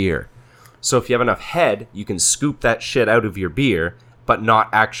in the beer. So if you have enough head, you can scoop that shit out of your beer, but not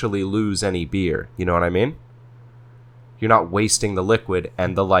actually lose any beer. You know what I mean? You're not wasting the liquid,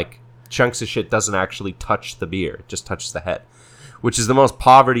 and the, like, chunks of shit doesn't actually touch the beer. It just touches the head. Which is the most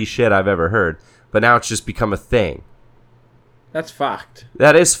poverty shit I've ever heard. But now it's just become a thing. That's fucked.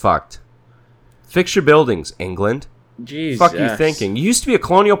 That is fucked. Fix your buildings, England. Jesus. Fuck you thinking? You used to be a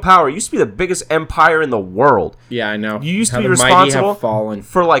colonial power. You used to be the biggest empire in the world. Yeah, I know. You used to be responsible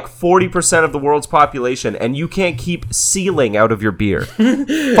for like 40% of the world's population, and you can't keep sealing out of your beer.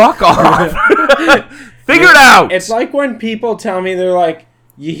 Fuck off. Figure it out. It's like when people tell me, they're like,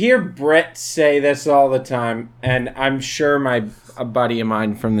 you hear Brits say this all the time, and I'm sure a buddy of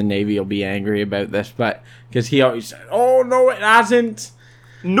mine from the Navy will be angry about this, but because he always said, oh, no, it hasn't.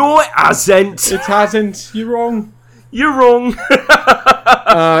 No, it hasn't. It hasn't. You're wrong. You're wrong.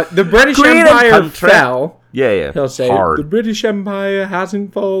 The British Empire fell. Yeah. He'll say, the British Empire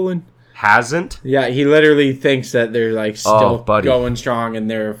hasn't fallen. Hasn't? Yeah, he literally thinks that they're, like, still going strong and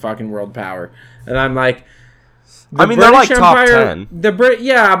they're a fucking world power. And I'm like... they're like top 10.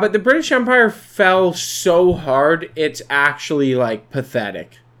 But the British Empire fell so hard, it's actually, like,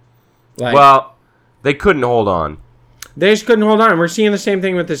 pathetic. Like, well, they couldn't hold on. They just couldn't hold on. We're seeing the same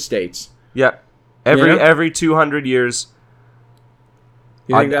thing with the States. Yeah. Every 200 years.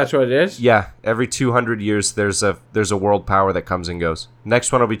 You think that's what it is? Yeah. Every 200 years, there's a world power that comes and goes.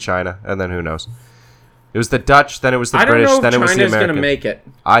 Next one will be China, and then who knows? It was the Dutch, then it was the British, then it was the American. I don't know if China's going to make it.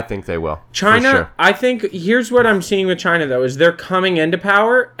 I think they will. China, for sure. I think, here's what I'm seeing with China, though, is they're coming into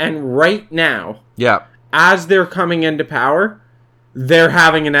power, and right now, as they're coming into power, they're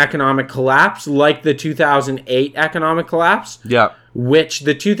having an economic collapse, like the 2008 economic collapse. Yeah. Which,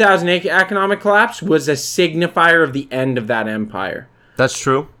 the 2008 economic collapse was a signifier of the end of that empire. That's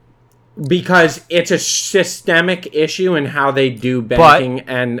true. Because it's a systemic issue in how they do banking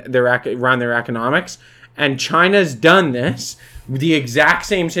and run their economics. And China's done this. The exact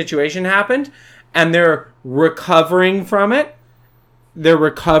same situation happened. And they're recovering from it. They're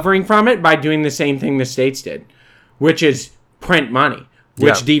recovering from it by doing the same thing the States did. Which is print money.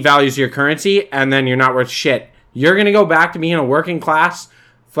 which devalues your currency, and then you're not worth shit. You're going to go back to being a working class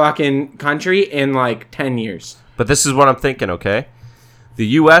fucking country in like 10 years. But this is what I'm thinking, okay? The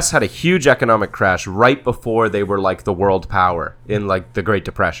U.S. had a huge economic crash right before they were like the world power in like the Great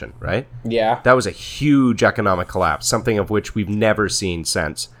Depression, right? Yeah. That was a huge economic collapse, something of which we've never seen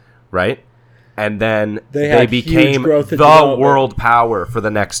since, right? And then they became the world power for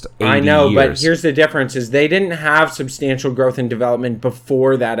the next 80 years. I know, but here's the difference is they didn't have substantial growth and development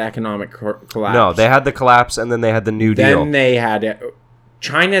before that economic collapse. No, they had the collapse and then they had the New Deal. Then they had it.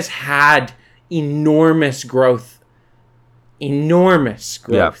 China's had enormous growth.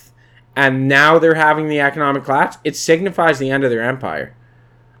 Yeah. And now they're having the economic collapse. It signifies the end of their empire.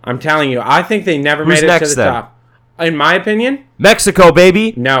 I'm telling you, I think they never made it to the top. In my opinion, Mexico,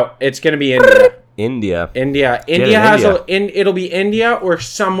 baby. No, it's going to be India. India has it'll be India or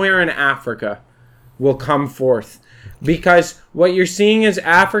somewhere in Africa will come forth. Because what you're seeing is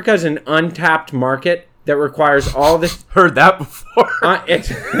Africa is an untapped market that requires all this. Heard that before. It's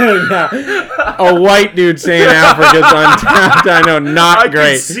a white dude saying Africa's untapped. I know, not great.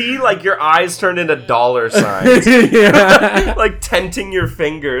 I can see like your eyes turned into dollar signs. Yeah. Like tenting your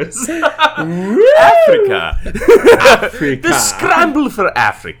fingers. Africa. The scramble for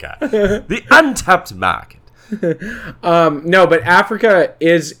Africa. The untapped market. No, but Africa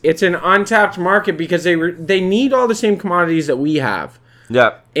it's an untapped market because they need all the same commodities that we have.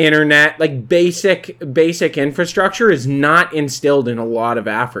 Yeah. Internet, like basic infrastructure is not instilled in a lot of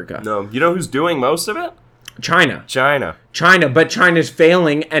Africa. No. You know who's doing most of it? China, but China's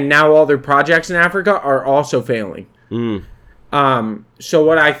failing, and now all their projects in Africa are also failing. So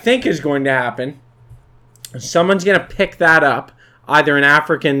what I think is going to happen, someone's going to pick that up, either an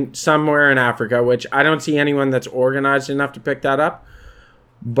African somewhere in Africa, which I don't see anyone that's organized enough to pick that up,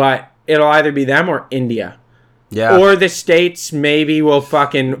 but it'll either be them or India. Yeah. Or the States maybe will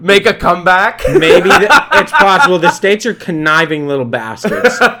fucking... make a comeback? Maybe it's possible. The States are conniving little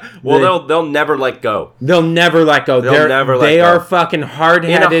bastards. Well, they'll never let go. They'll never let go. They are fucking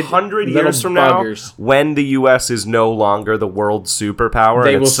hard-headed. In 100 years from buggers. Now, when the U.S. is no longer the world superpower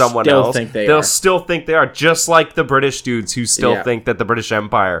and it's someone else, they'll still think they are. Just like the British dudes who still think that the British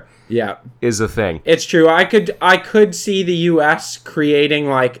Empire is a thing. It's true. I could see the U.S. creating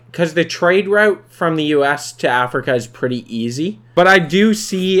because the trade route from the U.S. to Africa is pretty easy, but I do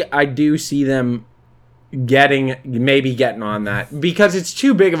see them getting on that because it's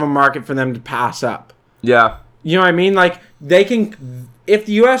too big of a market for them to pass up. Yeah. You know what I mean? Like they can, if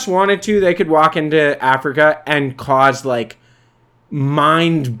the U.S. wanted to, they could walk into Africa and cause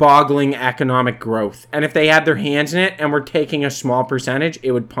mind-boggling economic growth. And if they had their hands in it and were taking a small percentage,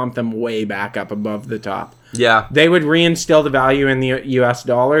 it would pump them way back up above the top. Yeah. They would reinstill the value in the U.S.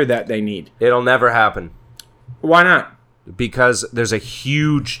 dollar that they need. It'll never happen. Why not? Because there's a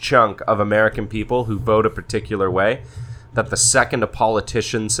huge chunk of American people who vote a particular way that the second a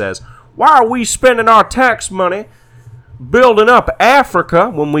politician says, why are we spending our tax money building up Africa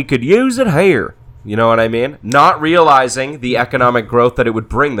when we could use it here? You know what I mean? Not realizing the economic growth that it would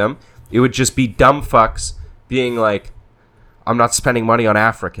bring them. It would just be dumb fucks being like, I'm not spending money on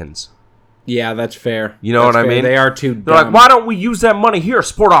Africans. Yeah, that's fair. You know what I mean? They are too dumb. They're like, why don't we use that money here to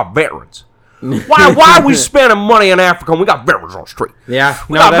support our veterans? Why are we spending money in Africa when we got veterans on the street? Yeah.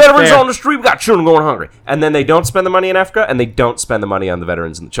 We got veterans on the street, we got children going hungry. And then they don't spend the money in Africa, and they don't spend the money on the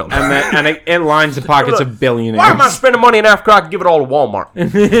veterans and the children. And it lines the pockets of billionaires. Why am I spending money in Africa? I can give it all to Walmart.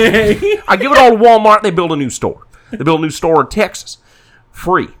 I give it all to Walmart, they build a new store. They build a new store in Texas.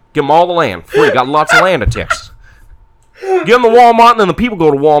 Free. Give them all the land. Free. Got lots of land in Texas. Give them the Walmart, and then the people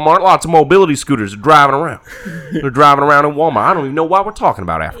go to Walmart. Lots of mobility scooters are driving around. They're driving around in Walmart. I don't even know why we're talking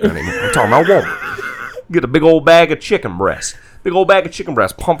about Africa anymore. We're talking about Walmart. Get a big old bag of chicken breast. Big old bag of chicken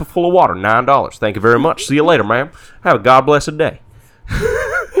breast. Pump it full of water. $9. Thank you very much. See you later, ma'am. Have a God-blessed day.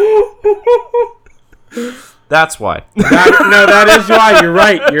 That's why. That is why. You're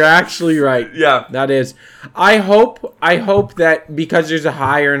right. You're actually right. Yeah. That is. I hope that because there's a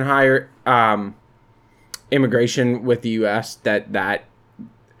higher and higher immigration with the U.S. that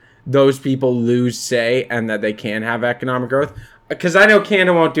those people lose say and that they can have economic growth. Because I know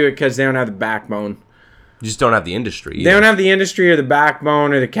Canada won't do it because they don't have the backbone. You just don't have the industry. Either. They don't have the industry or the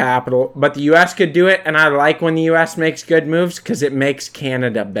backbone or the capital. But the U.S. could do it, and I like when the U.S. makes good moves because it makes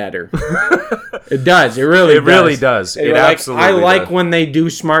Canada better. It does. It really does. It absolutely does. I like when they do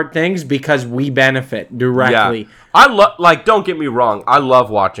smart things because we benefit directly. Yeah. Don't get me wrong. I love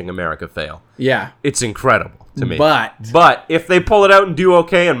watching America fail. Yeah. It's incredible to me. But if they pull it out and do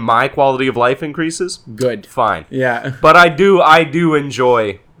okay and my quality of life increases, good. Fine. Yeah. But I do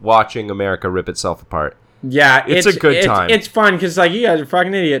enjoy watching America rip itself apart. Yeah, it's a good time. It's fun because like you guys are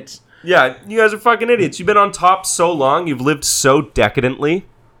fucking idiots. Yeah, you guys are fucking idiots. You've been on top so long. You've lived so decadently.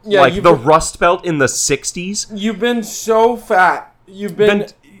 Yeah, like the Rust Belt in the 60s. You've been so fat. You've been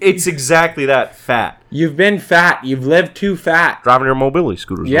it's exactly that, fat. You've been fat. You've lived too fat. Driving your mobility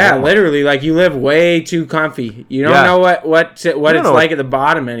scooters. Yeah, literally. Like, you live way too comfy. You don't know what it's like at the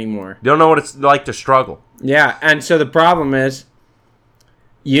bottom anymore. You don't know what it's like to struggle. Yeah, and so the problem is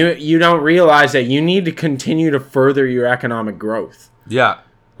you don't realize that you need to continue to further your economic growth. Yeah.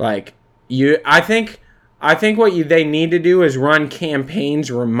 Like, I think what they need to do is run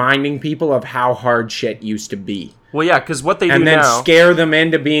campaigns reminding people of how hard shit used to be. Well, yeah, because what they do now... And then scare them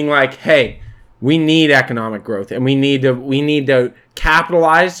into being like, hey, we need economic growth, and we need to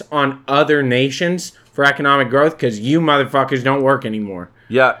capitalize on other nations for economic growth because you motherfuckers don't work anymore.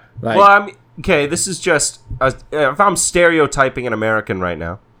 Yeah. Like, well, okay, this is just... if I'm stereotyping an American right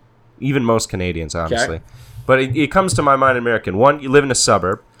now, even most Canadians, honestly, okay. But it comes to my mind American. One, you live in a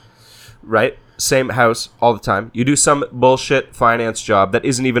suburb, right? Same house all the time. You do some bullshit finance job that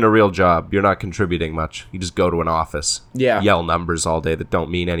isn't even a real job. You're not contributing much. You just go to an office. Yeah. Yell numbers all day that don't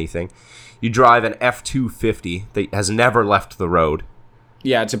mean anything. You drive an F-250 that has never left the road.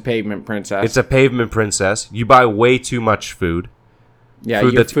 Yeah, it's a pavement princess. It's a pavement princess. You buy way too much food. Yeah,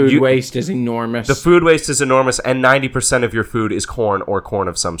 your food waste is enormous. The food waste is enormous, and 90% of your food is corn or corn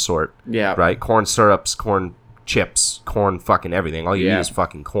of some sort. Yeah. Right? Corn syrups, corn chips, corn fucking everything. All you eat is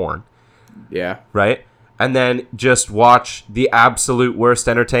fucking corn. Yeah. Right? And then just watch the absolute worst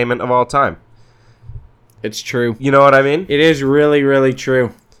entertainment of all time. It's true. You know what I mean? It is really, really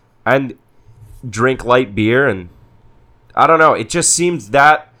true. And drink light beer, and I don't know. It just seems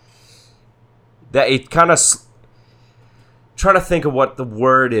that it kind of... trying to think of what the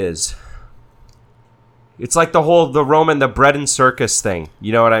word is. It's like the bread and circus thing.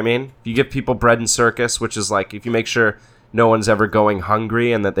 You know what I mean? You give people bread and circus, which is like if you make sure no one's ever going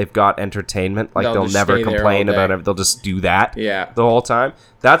hungry and that they've got entertainment, like they'll never complain about it. They'll just do that the whole time.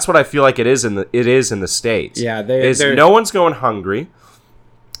 That's what I feel like it is in the States. Yeah, no one's going hungry,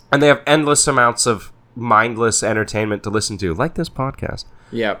 and they have endless amounts of mindless entertainment to listen to, like this podcast.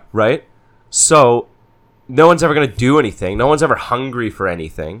 Yeah. Right? So no one's ever going to do anything. No one's ever hungry for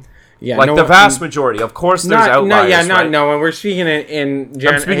anything. Yeah, like the vast majority. Of course, there's outliers. No one. We're speaking in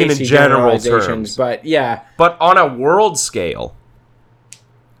general terms, but yeah. But on a world scale,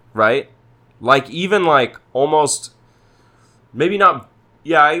 right? Like even like almost, maybe not.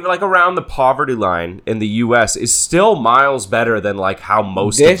 Yeah, like around the poverty line in the U.S. is still miles better than like how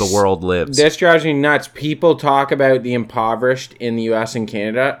most of the world lives. This drives me nuts. People talk about the impoverished in the U.S. and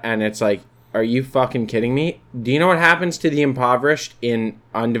Canada, and it's like, are you fucking kidding me? Do you know what happens to the impoverished in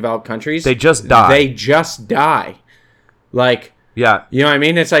undeveloped countries? They just die. Like, yeah. You know what I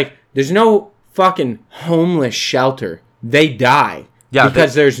mean? It's like, there's no fucking homeless shelter. They die. Yeah.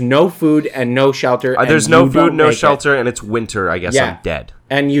 Because there's no food and no shelter. There's no food, no shelter, and it's winter, I guess. I'm dead.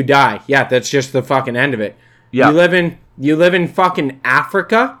 And you die. Yeah, that's just the fucking end of it. Yeah. You live in fucking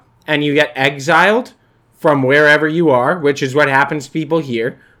Africa, and you get exiled from wherever you are, which is what happens to people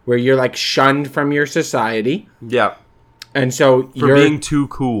here, where you're like shunned from your society. Yeah. And so you're being too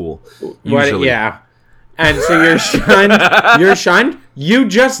cool. Usually. Yeah. And so you're shunned. You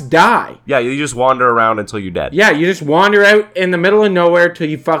just die. Yeah, you just wander around until you're dead. Yeah, you just wander out in the middle of nowhere till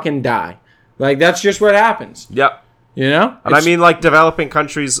you fucking die. Like, that's just what happens. Yep. You know? And I mean, like, developing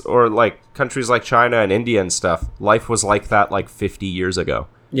countries or like countries like China and India and stuff, life was like that like 50 years ago.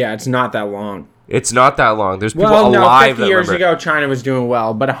 Yeah, it's not that long. It's not that long. There's people alive 50 years ago, China was doing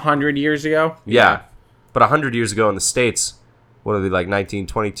well, but 100 years ago? Yeah. But 100 years ago in the States, what are they, like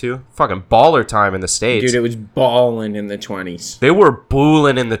 1922? Fucking baller time in the States. Dude, it was balling in the 20s. They were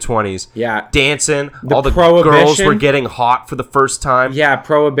booling in the 20s. Yeah. Dancing. All the girls were getting hot for the first time. Yeah,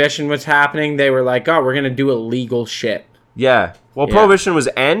 Prohibition was happening. They were like, oh, we're going to do illegal shit. Yeah. Well, Prohibition was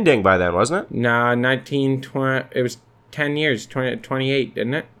ending by then, wasn't it? Nah, 1920. It was 10 years, 28,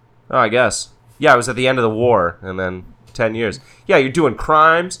 didn't it? Oh, I guess. Yeah, it was at the end of the war, and then 10 years. Yeah, you're doing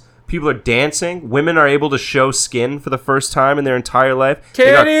crimes. People are dancing. Women are able to show skin for the first time in their entire life.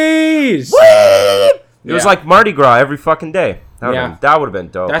 Titties! It was like Mardi Gras every fucking day. That would have been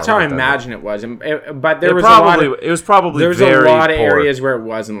dope. That's how I imagine it was. But there was a lot of areas where it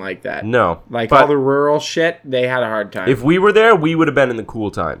wasn't like that. No. Like all the rural shit, they had a hard time. If we were there, we would have been in the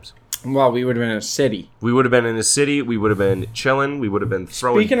cool times. Well, we would have been in a city. We would have been in a city. We would have been chilling. We would have been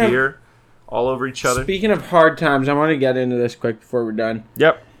throwing beer all over each other. Speaking of hard times, I want to get into this quick before we're done.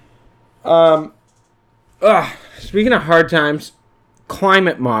 Yep. Speaking of hard times,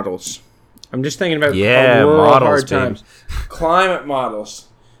 climate models. I'm just thinking about world hard times. Climate models.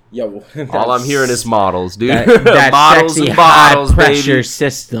 Yo, all I'm hearing is models, dude. That models sexy and bottles, high pressure baby.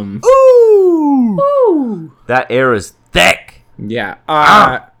 system. Ooh. That air is thick. Yeah.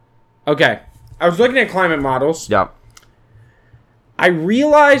 Okay. I was looking at climate models. Yeah. I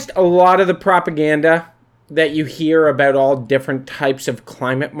realized a lot of the propaganda that you hear about all different types of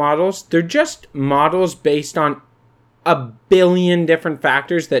climate models, they're just models based on a billion different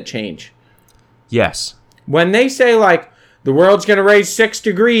factors that change. Yes. When they say, like, the world's going to raise 6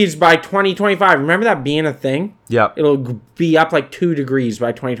 degrees by 2025, remember that being a thing? Yep. It'll be up like 2 degrees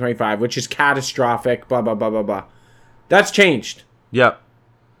by 2025, which is catastrophic, blah, blah, blah, blah, blah. That's changed. Yep.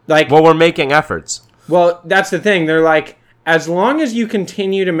 Like, well, we're making efforts. Well, that's the thing. They're like, as long as you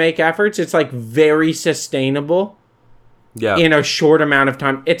continue to make efforts, it's like very sustainable in a short amount of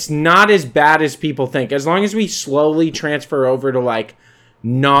time. It's not as bad as people think. As long as we slowly transfer over to like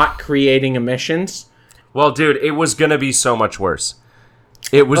not creating emissions. Well, dude, it was going to be so much worse.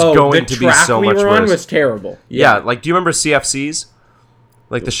 It was going to be so much worse. The track we were on was terrible. Yeah, like, do you remember CFCs?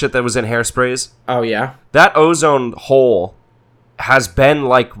 Like the shit that was in hairsprays? Oh, yeah. That ozone hole has been,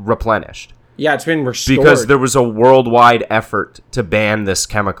 like, replenished. Yeah, it's been restored. Because there was a worldwide effort to ban this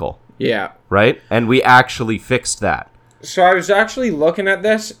chemical. Yeah. Right? And we actually fixed that. So I was actually looking at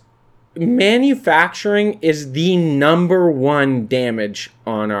this. Manufacturing is the number one damage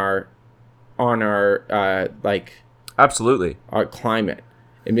on our absolutely, our climate.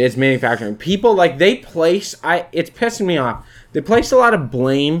 It's manufacturing. People, like, they place, it's pissing me off. They place a lot of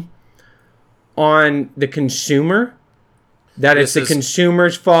blame on the consumer. That it's the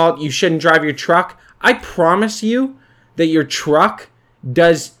consumer's fault. You shouldn't drive your truck. I promise you that your truck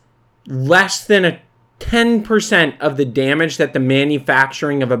does less than a 10% of the damage that the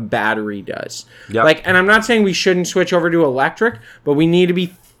manufacturing of a battery does. Yep. Like, and I'm not saying we shouldn't switch over to electric, but we need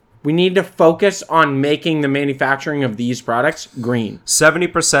to focus on making the manufacturing of these products green.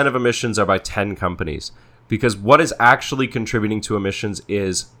 70% of emissions are by 10 companies. Because what is actually contributing to emissions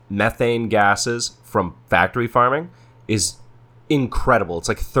is methane gases from factory farming is incredible. It's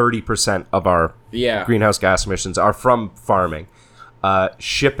like 30% of our greenhouse gas emissions are from farming.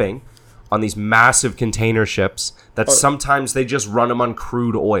 Shipping on these massive container ships that sometimes they just run them on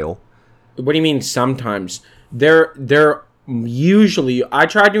crude oil. What do you mean sometimes? They're usually... I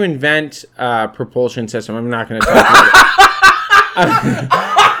tried to invent a propulsion system. I'm not going to talk about it.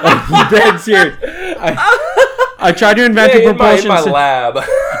 I'm dead serious. I tried to invent a propulsion system. lab.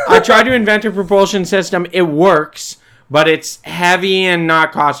 I tried to invent a propulsion system. It works, but it's heavy and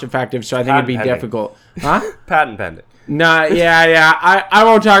not cost effective, so I think it'd be difficult. Huh? Patent pending. No, yeah. I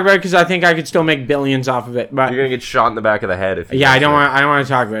won't talk about it because I think I could still make billions off of it. But you're gonna get shot in the back of the head if you. Yeah, I don't want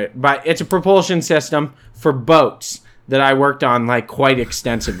to talk about it. But it's a propulsion system for boats that I worked on like quite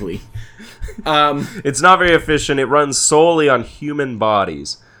extensively. It's not very efficient. It runs solely on human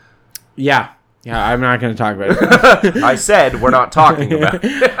bodies. Yeah, I'm not going to talk about it. I said we're not talking about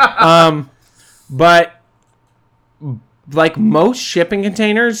it. But like most shipping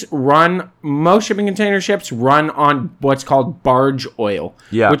container ships run on what's called barge oil,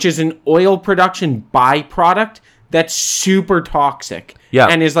 which is an oil production byproduct that's super toxic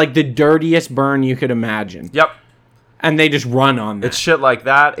and is like the dirtiest burn you could imagine. Yep. And they just run on that. It's shit like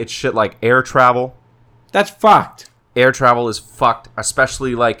that. It's shit like air travel. That's fucked. Air travel is fucked,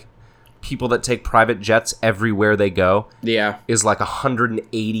 especially like people that take private jets everywhere they go. Yeah. Is like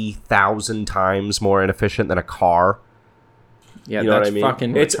 180,000 times more inefficient than a car. Yeah, you know that's what I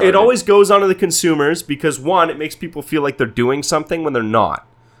mean? fucking It always goes on to the consumers because, one, it makes people feel like they're doing something when they're not.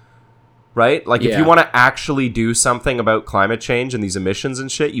 Right? Like, if you want to actually do something about climate change and these emissions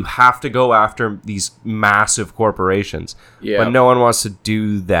and shit, you have to go after these massive corporations. Yeah. But no one wants to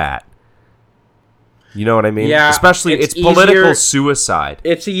do that. You know what I mean? Yeah. Especially, it's political suicide.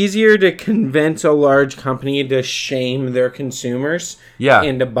 It's easier to convince a large company to shame their consumers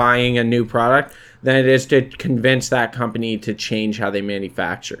into buying a new product than it is to convince that company to change how they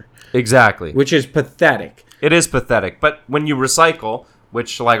manufacture. Exactly. Which is pathetic. It is pathetic. But when you recycle,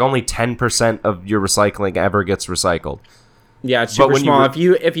 which like only 10% of your recycling ever gets recycled. Yeah, it's super small. If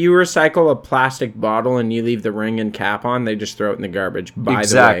you recycle a plastic bottle and you leave the ring and cap on, they just throw it in the garbage.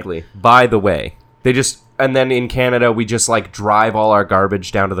 Exactly. By the way. They just, and then in Canada, we just like drive all our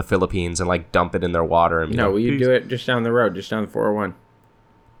garbage down to the Philippines and like dump it in their water. And no, you do it just down the road, just down the 401.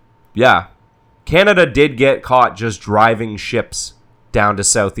 Yeah. Canada did get caught just driving ships down to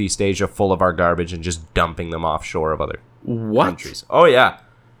Southeast Asia full of our garbage and just dumping them offshore of other countries. Oh, yeah.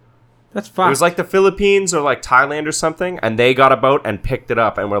 That's fine. It was like the Philippines or like Thailand or something, and they got a boat and picked it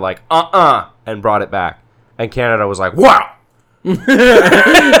up and were like, and brought it back. And Canada was like, wow, What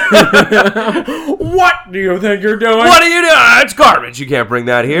do you think you're doing? What are you doing? It's garbage. You can't bring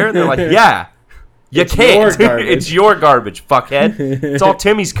that here. And they're like, yeah. You can't. It's your garbage, fuckhead. It's all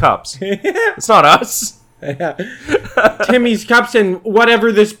Timmy's cups. It's not us. Timmy's cups and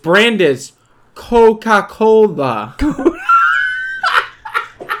whatever this brand is. Coca-Cola.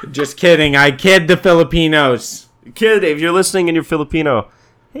 Just kidding. I kid the Filipinos. Kid, if you're listening and you're Filipino,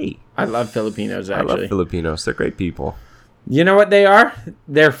 hey. I love Filipinos, actually. I love Filipinos. They're great people. You know what they are?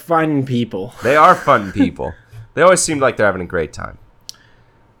 They're fun people. They are fun people. They always seem like they're having a great time.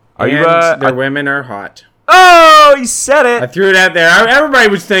 Their women are hot. Oh, you said it. I threw it out there. Everybody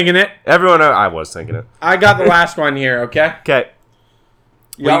was thinking it. I was thinking it. I got the last one here, okay? Okay.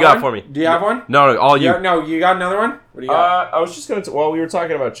 What you got for me? Do you have one? No, all you. No, you got another one? What do you got? I was just going to... While we were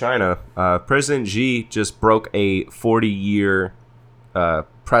talking about China, President Xi just broke a 40-year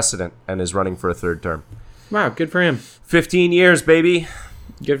precedent and is running for a third term. Wow, good for him. 15 years, baby.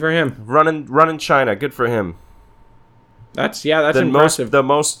 Good for him. Running China. Good for him. That's impressive. The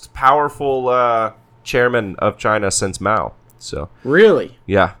most powerful chairman of China since Mao. So really?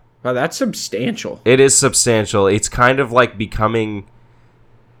 Yeah. Wow, that's substantial. It is substantial. It's kind of like becoming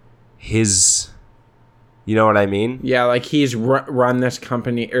his... You know what I mean? Yeah, like he's run this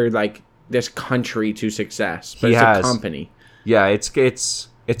company or like this country to success. But it's a company. Yeah,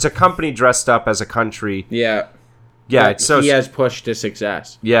 it's a company dressed up as a country. Yeah. Yeah, it's so... He has pushed to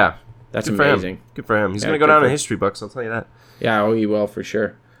success. Yeah. That's good amazing. Good for him. He's going to go down in history books, I'll tell you that. Yeah, he will for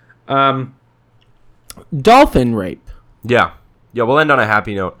sure. Dolphin rape. Yeah. Yeah, we'll end on a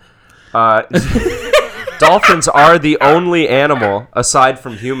happy note. Dolphins are the only animal, aside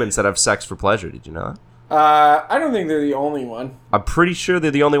from humans, that have sex for pleasure. Did you know that? I don't think they're the only one. I'm pretty sure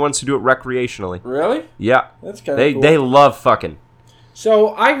they're the only ones who do it recreationally. Really? Yeah. That's kind of cool. They love fucking.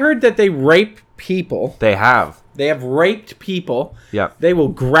 So I heard that they rape people. They have. They have raped people. Yeah. They will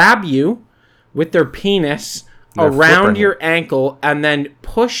grab you with their penis around your ankle and then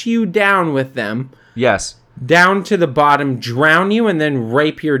push you down with them. Yes. Down to the bottom, drown you, and then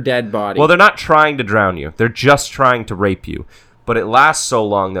rape your dead body. Well, they're not trying to drown you. They're just trying to rape you. But it lasts so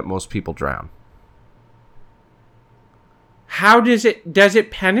long that most people drown. How does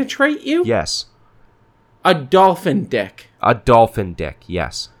it penetrate you? Yes. A dolphin dick. A dolphin dick,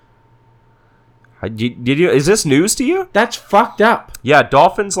 yes. Did you? Is this news to you? That's fucked up. Yeah,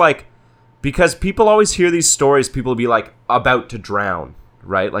 dolphins, like, because people always hear these stories, people will be like about to drown,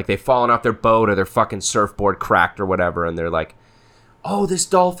 right? Like they've fallen off their boat or their fucking surfboard cracked or whatever, and they're like, oh, this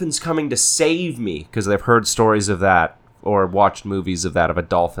dolphin's coming to save me, because they've heard stories of that or watched movies of that, of a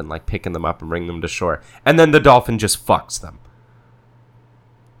dolphin like picking them up and bringing them to shore, and then the dolphin just fucks them.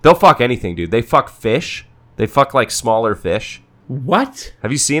 They'll fuck anything, dude. They fuck fish. They fuck like smaller fish. What?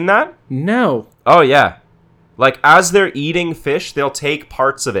 Have you seen that? No. Oh, yeah. Like, as they're eating fish, they'll take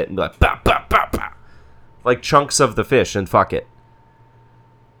parts of it and be like, bah, bah, bah, bah. Like chunks of the fish and fuck it.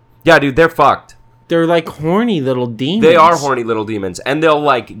 Yeah, dude, they're fucked. They're like horny little demons. They are horny little demons. And they'll,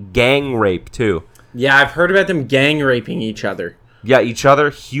 like, gang rape, too. Yeah, I've heard about them gang raping each other. Yeah, each other,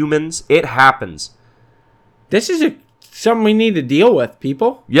 humans. It happens. This is something we need to deal with,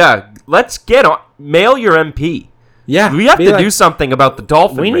 people. Yeah, let's get on. Mail your MP. Yeah. We have to do something about the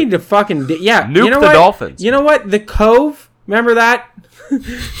dolphin rape. We need to fucking... Nuke the dolphins. You know what? The Cove? Remember that? In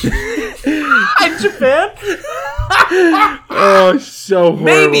Japan? Oh, so horrible.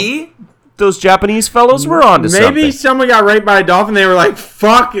 Maybe those Japanese fellows were onto something. Maybe someone got raped by a dolphin. They were like,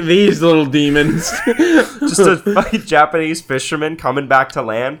 fuck these little demons. Just a fucking Japanese fisherman coming back to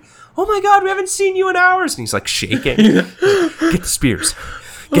land. Oh my god, we haven't seen you in hours. And he's like shaking. Get the spears.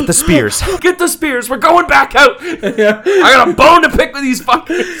 Get the spears. Get the spears. We're going back out. I got a bone to pick with these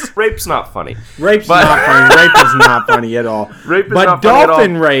fuckers. Rape's not funny. Rape's not funny. Rape is not funny at all. Rape is but not funny at all.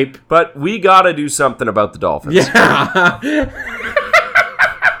 dolphin rape. But we gotta do something about the dolphins. Yeah.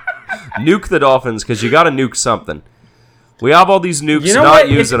 Nuke the dolphins, because you gotta nuke something. We have all these nukes, you know not what?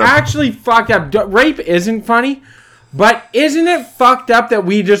 using them. It's actually fucked up. Rape isn't funny, but isn't it fucked up that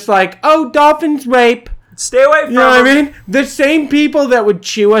we just like, oh, dolphins rape. Stay away from You know what I mean? The same people that would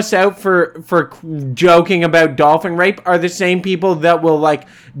chew us out for joking about dolphin rape are the same people that will, like,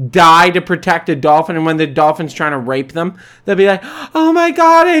 die to protect a dolphin, and when the dolphin's trying to rape them, they'll be like, oh my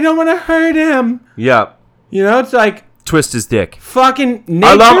god, I don't want to hurt him. Yeah. You know, it's like... Twist his dick. Fucking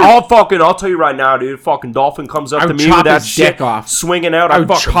nature... I'll tell you right now, dude, fucking dolphin comes up to me with that shit dick off. Swinging out. I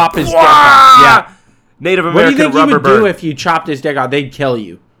would chop his dick off. Yeah. Native American rubber bird. What do you think he would do if you chopped his dick off? They'd kill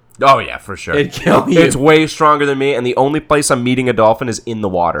you. Oh, yeah, for sure. It'd kill you. It's way stronger than me, and the only place I'm meeting a dolphin is in the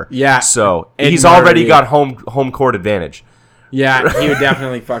water. Yeah. So, he's already got home court advantage. Yeah, he would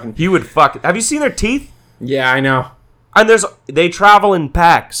definitely fucking... He would fuck... Have you seen their teeth? Yeah, I know. And they travel in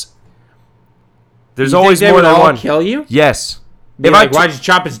packs. There's You always think they more would than all one. Kill you? Yes. Why'd you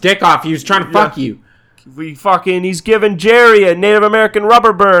chop his dick off? He was trying to fuck you. He's giving Jerry a Native American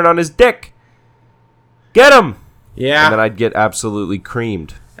rubber burn on his dick. Get him. Yeah. And then I'd get absolutely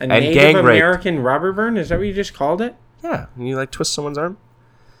creamed. A Native American rubber burn? Is that what you just called it? Yeah. And you twist someone's arm?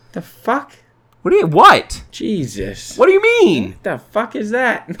 The fuck? What? Jesus. What do you mean? What the fuck is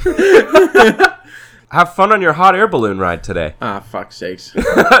that? Have fun on your hot air balloon ride today. Fuck's sakes.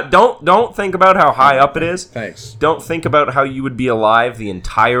 Don't think about how high up it is. Thanks. Don't think about how you would be alive the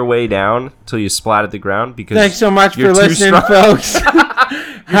entire way down till you splat at the ground because thanks so much for listening, folks.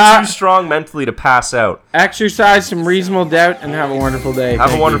 You're too strong mentally to pass out. Exercise some reasonable doubt and have a wonderful day.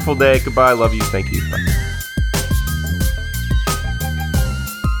 Have a wonderful day. Goodbye. Love you. Thank you. Bye.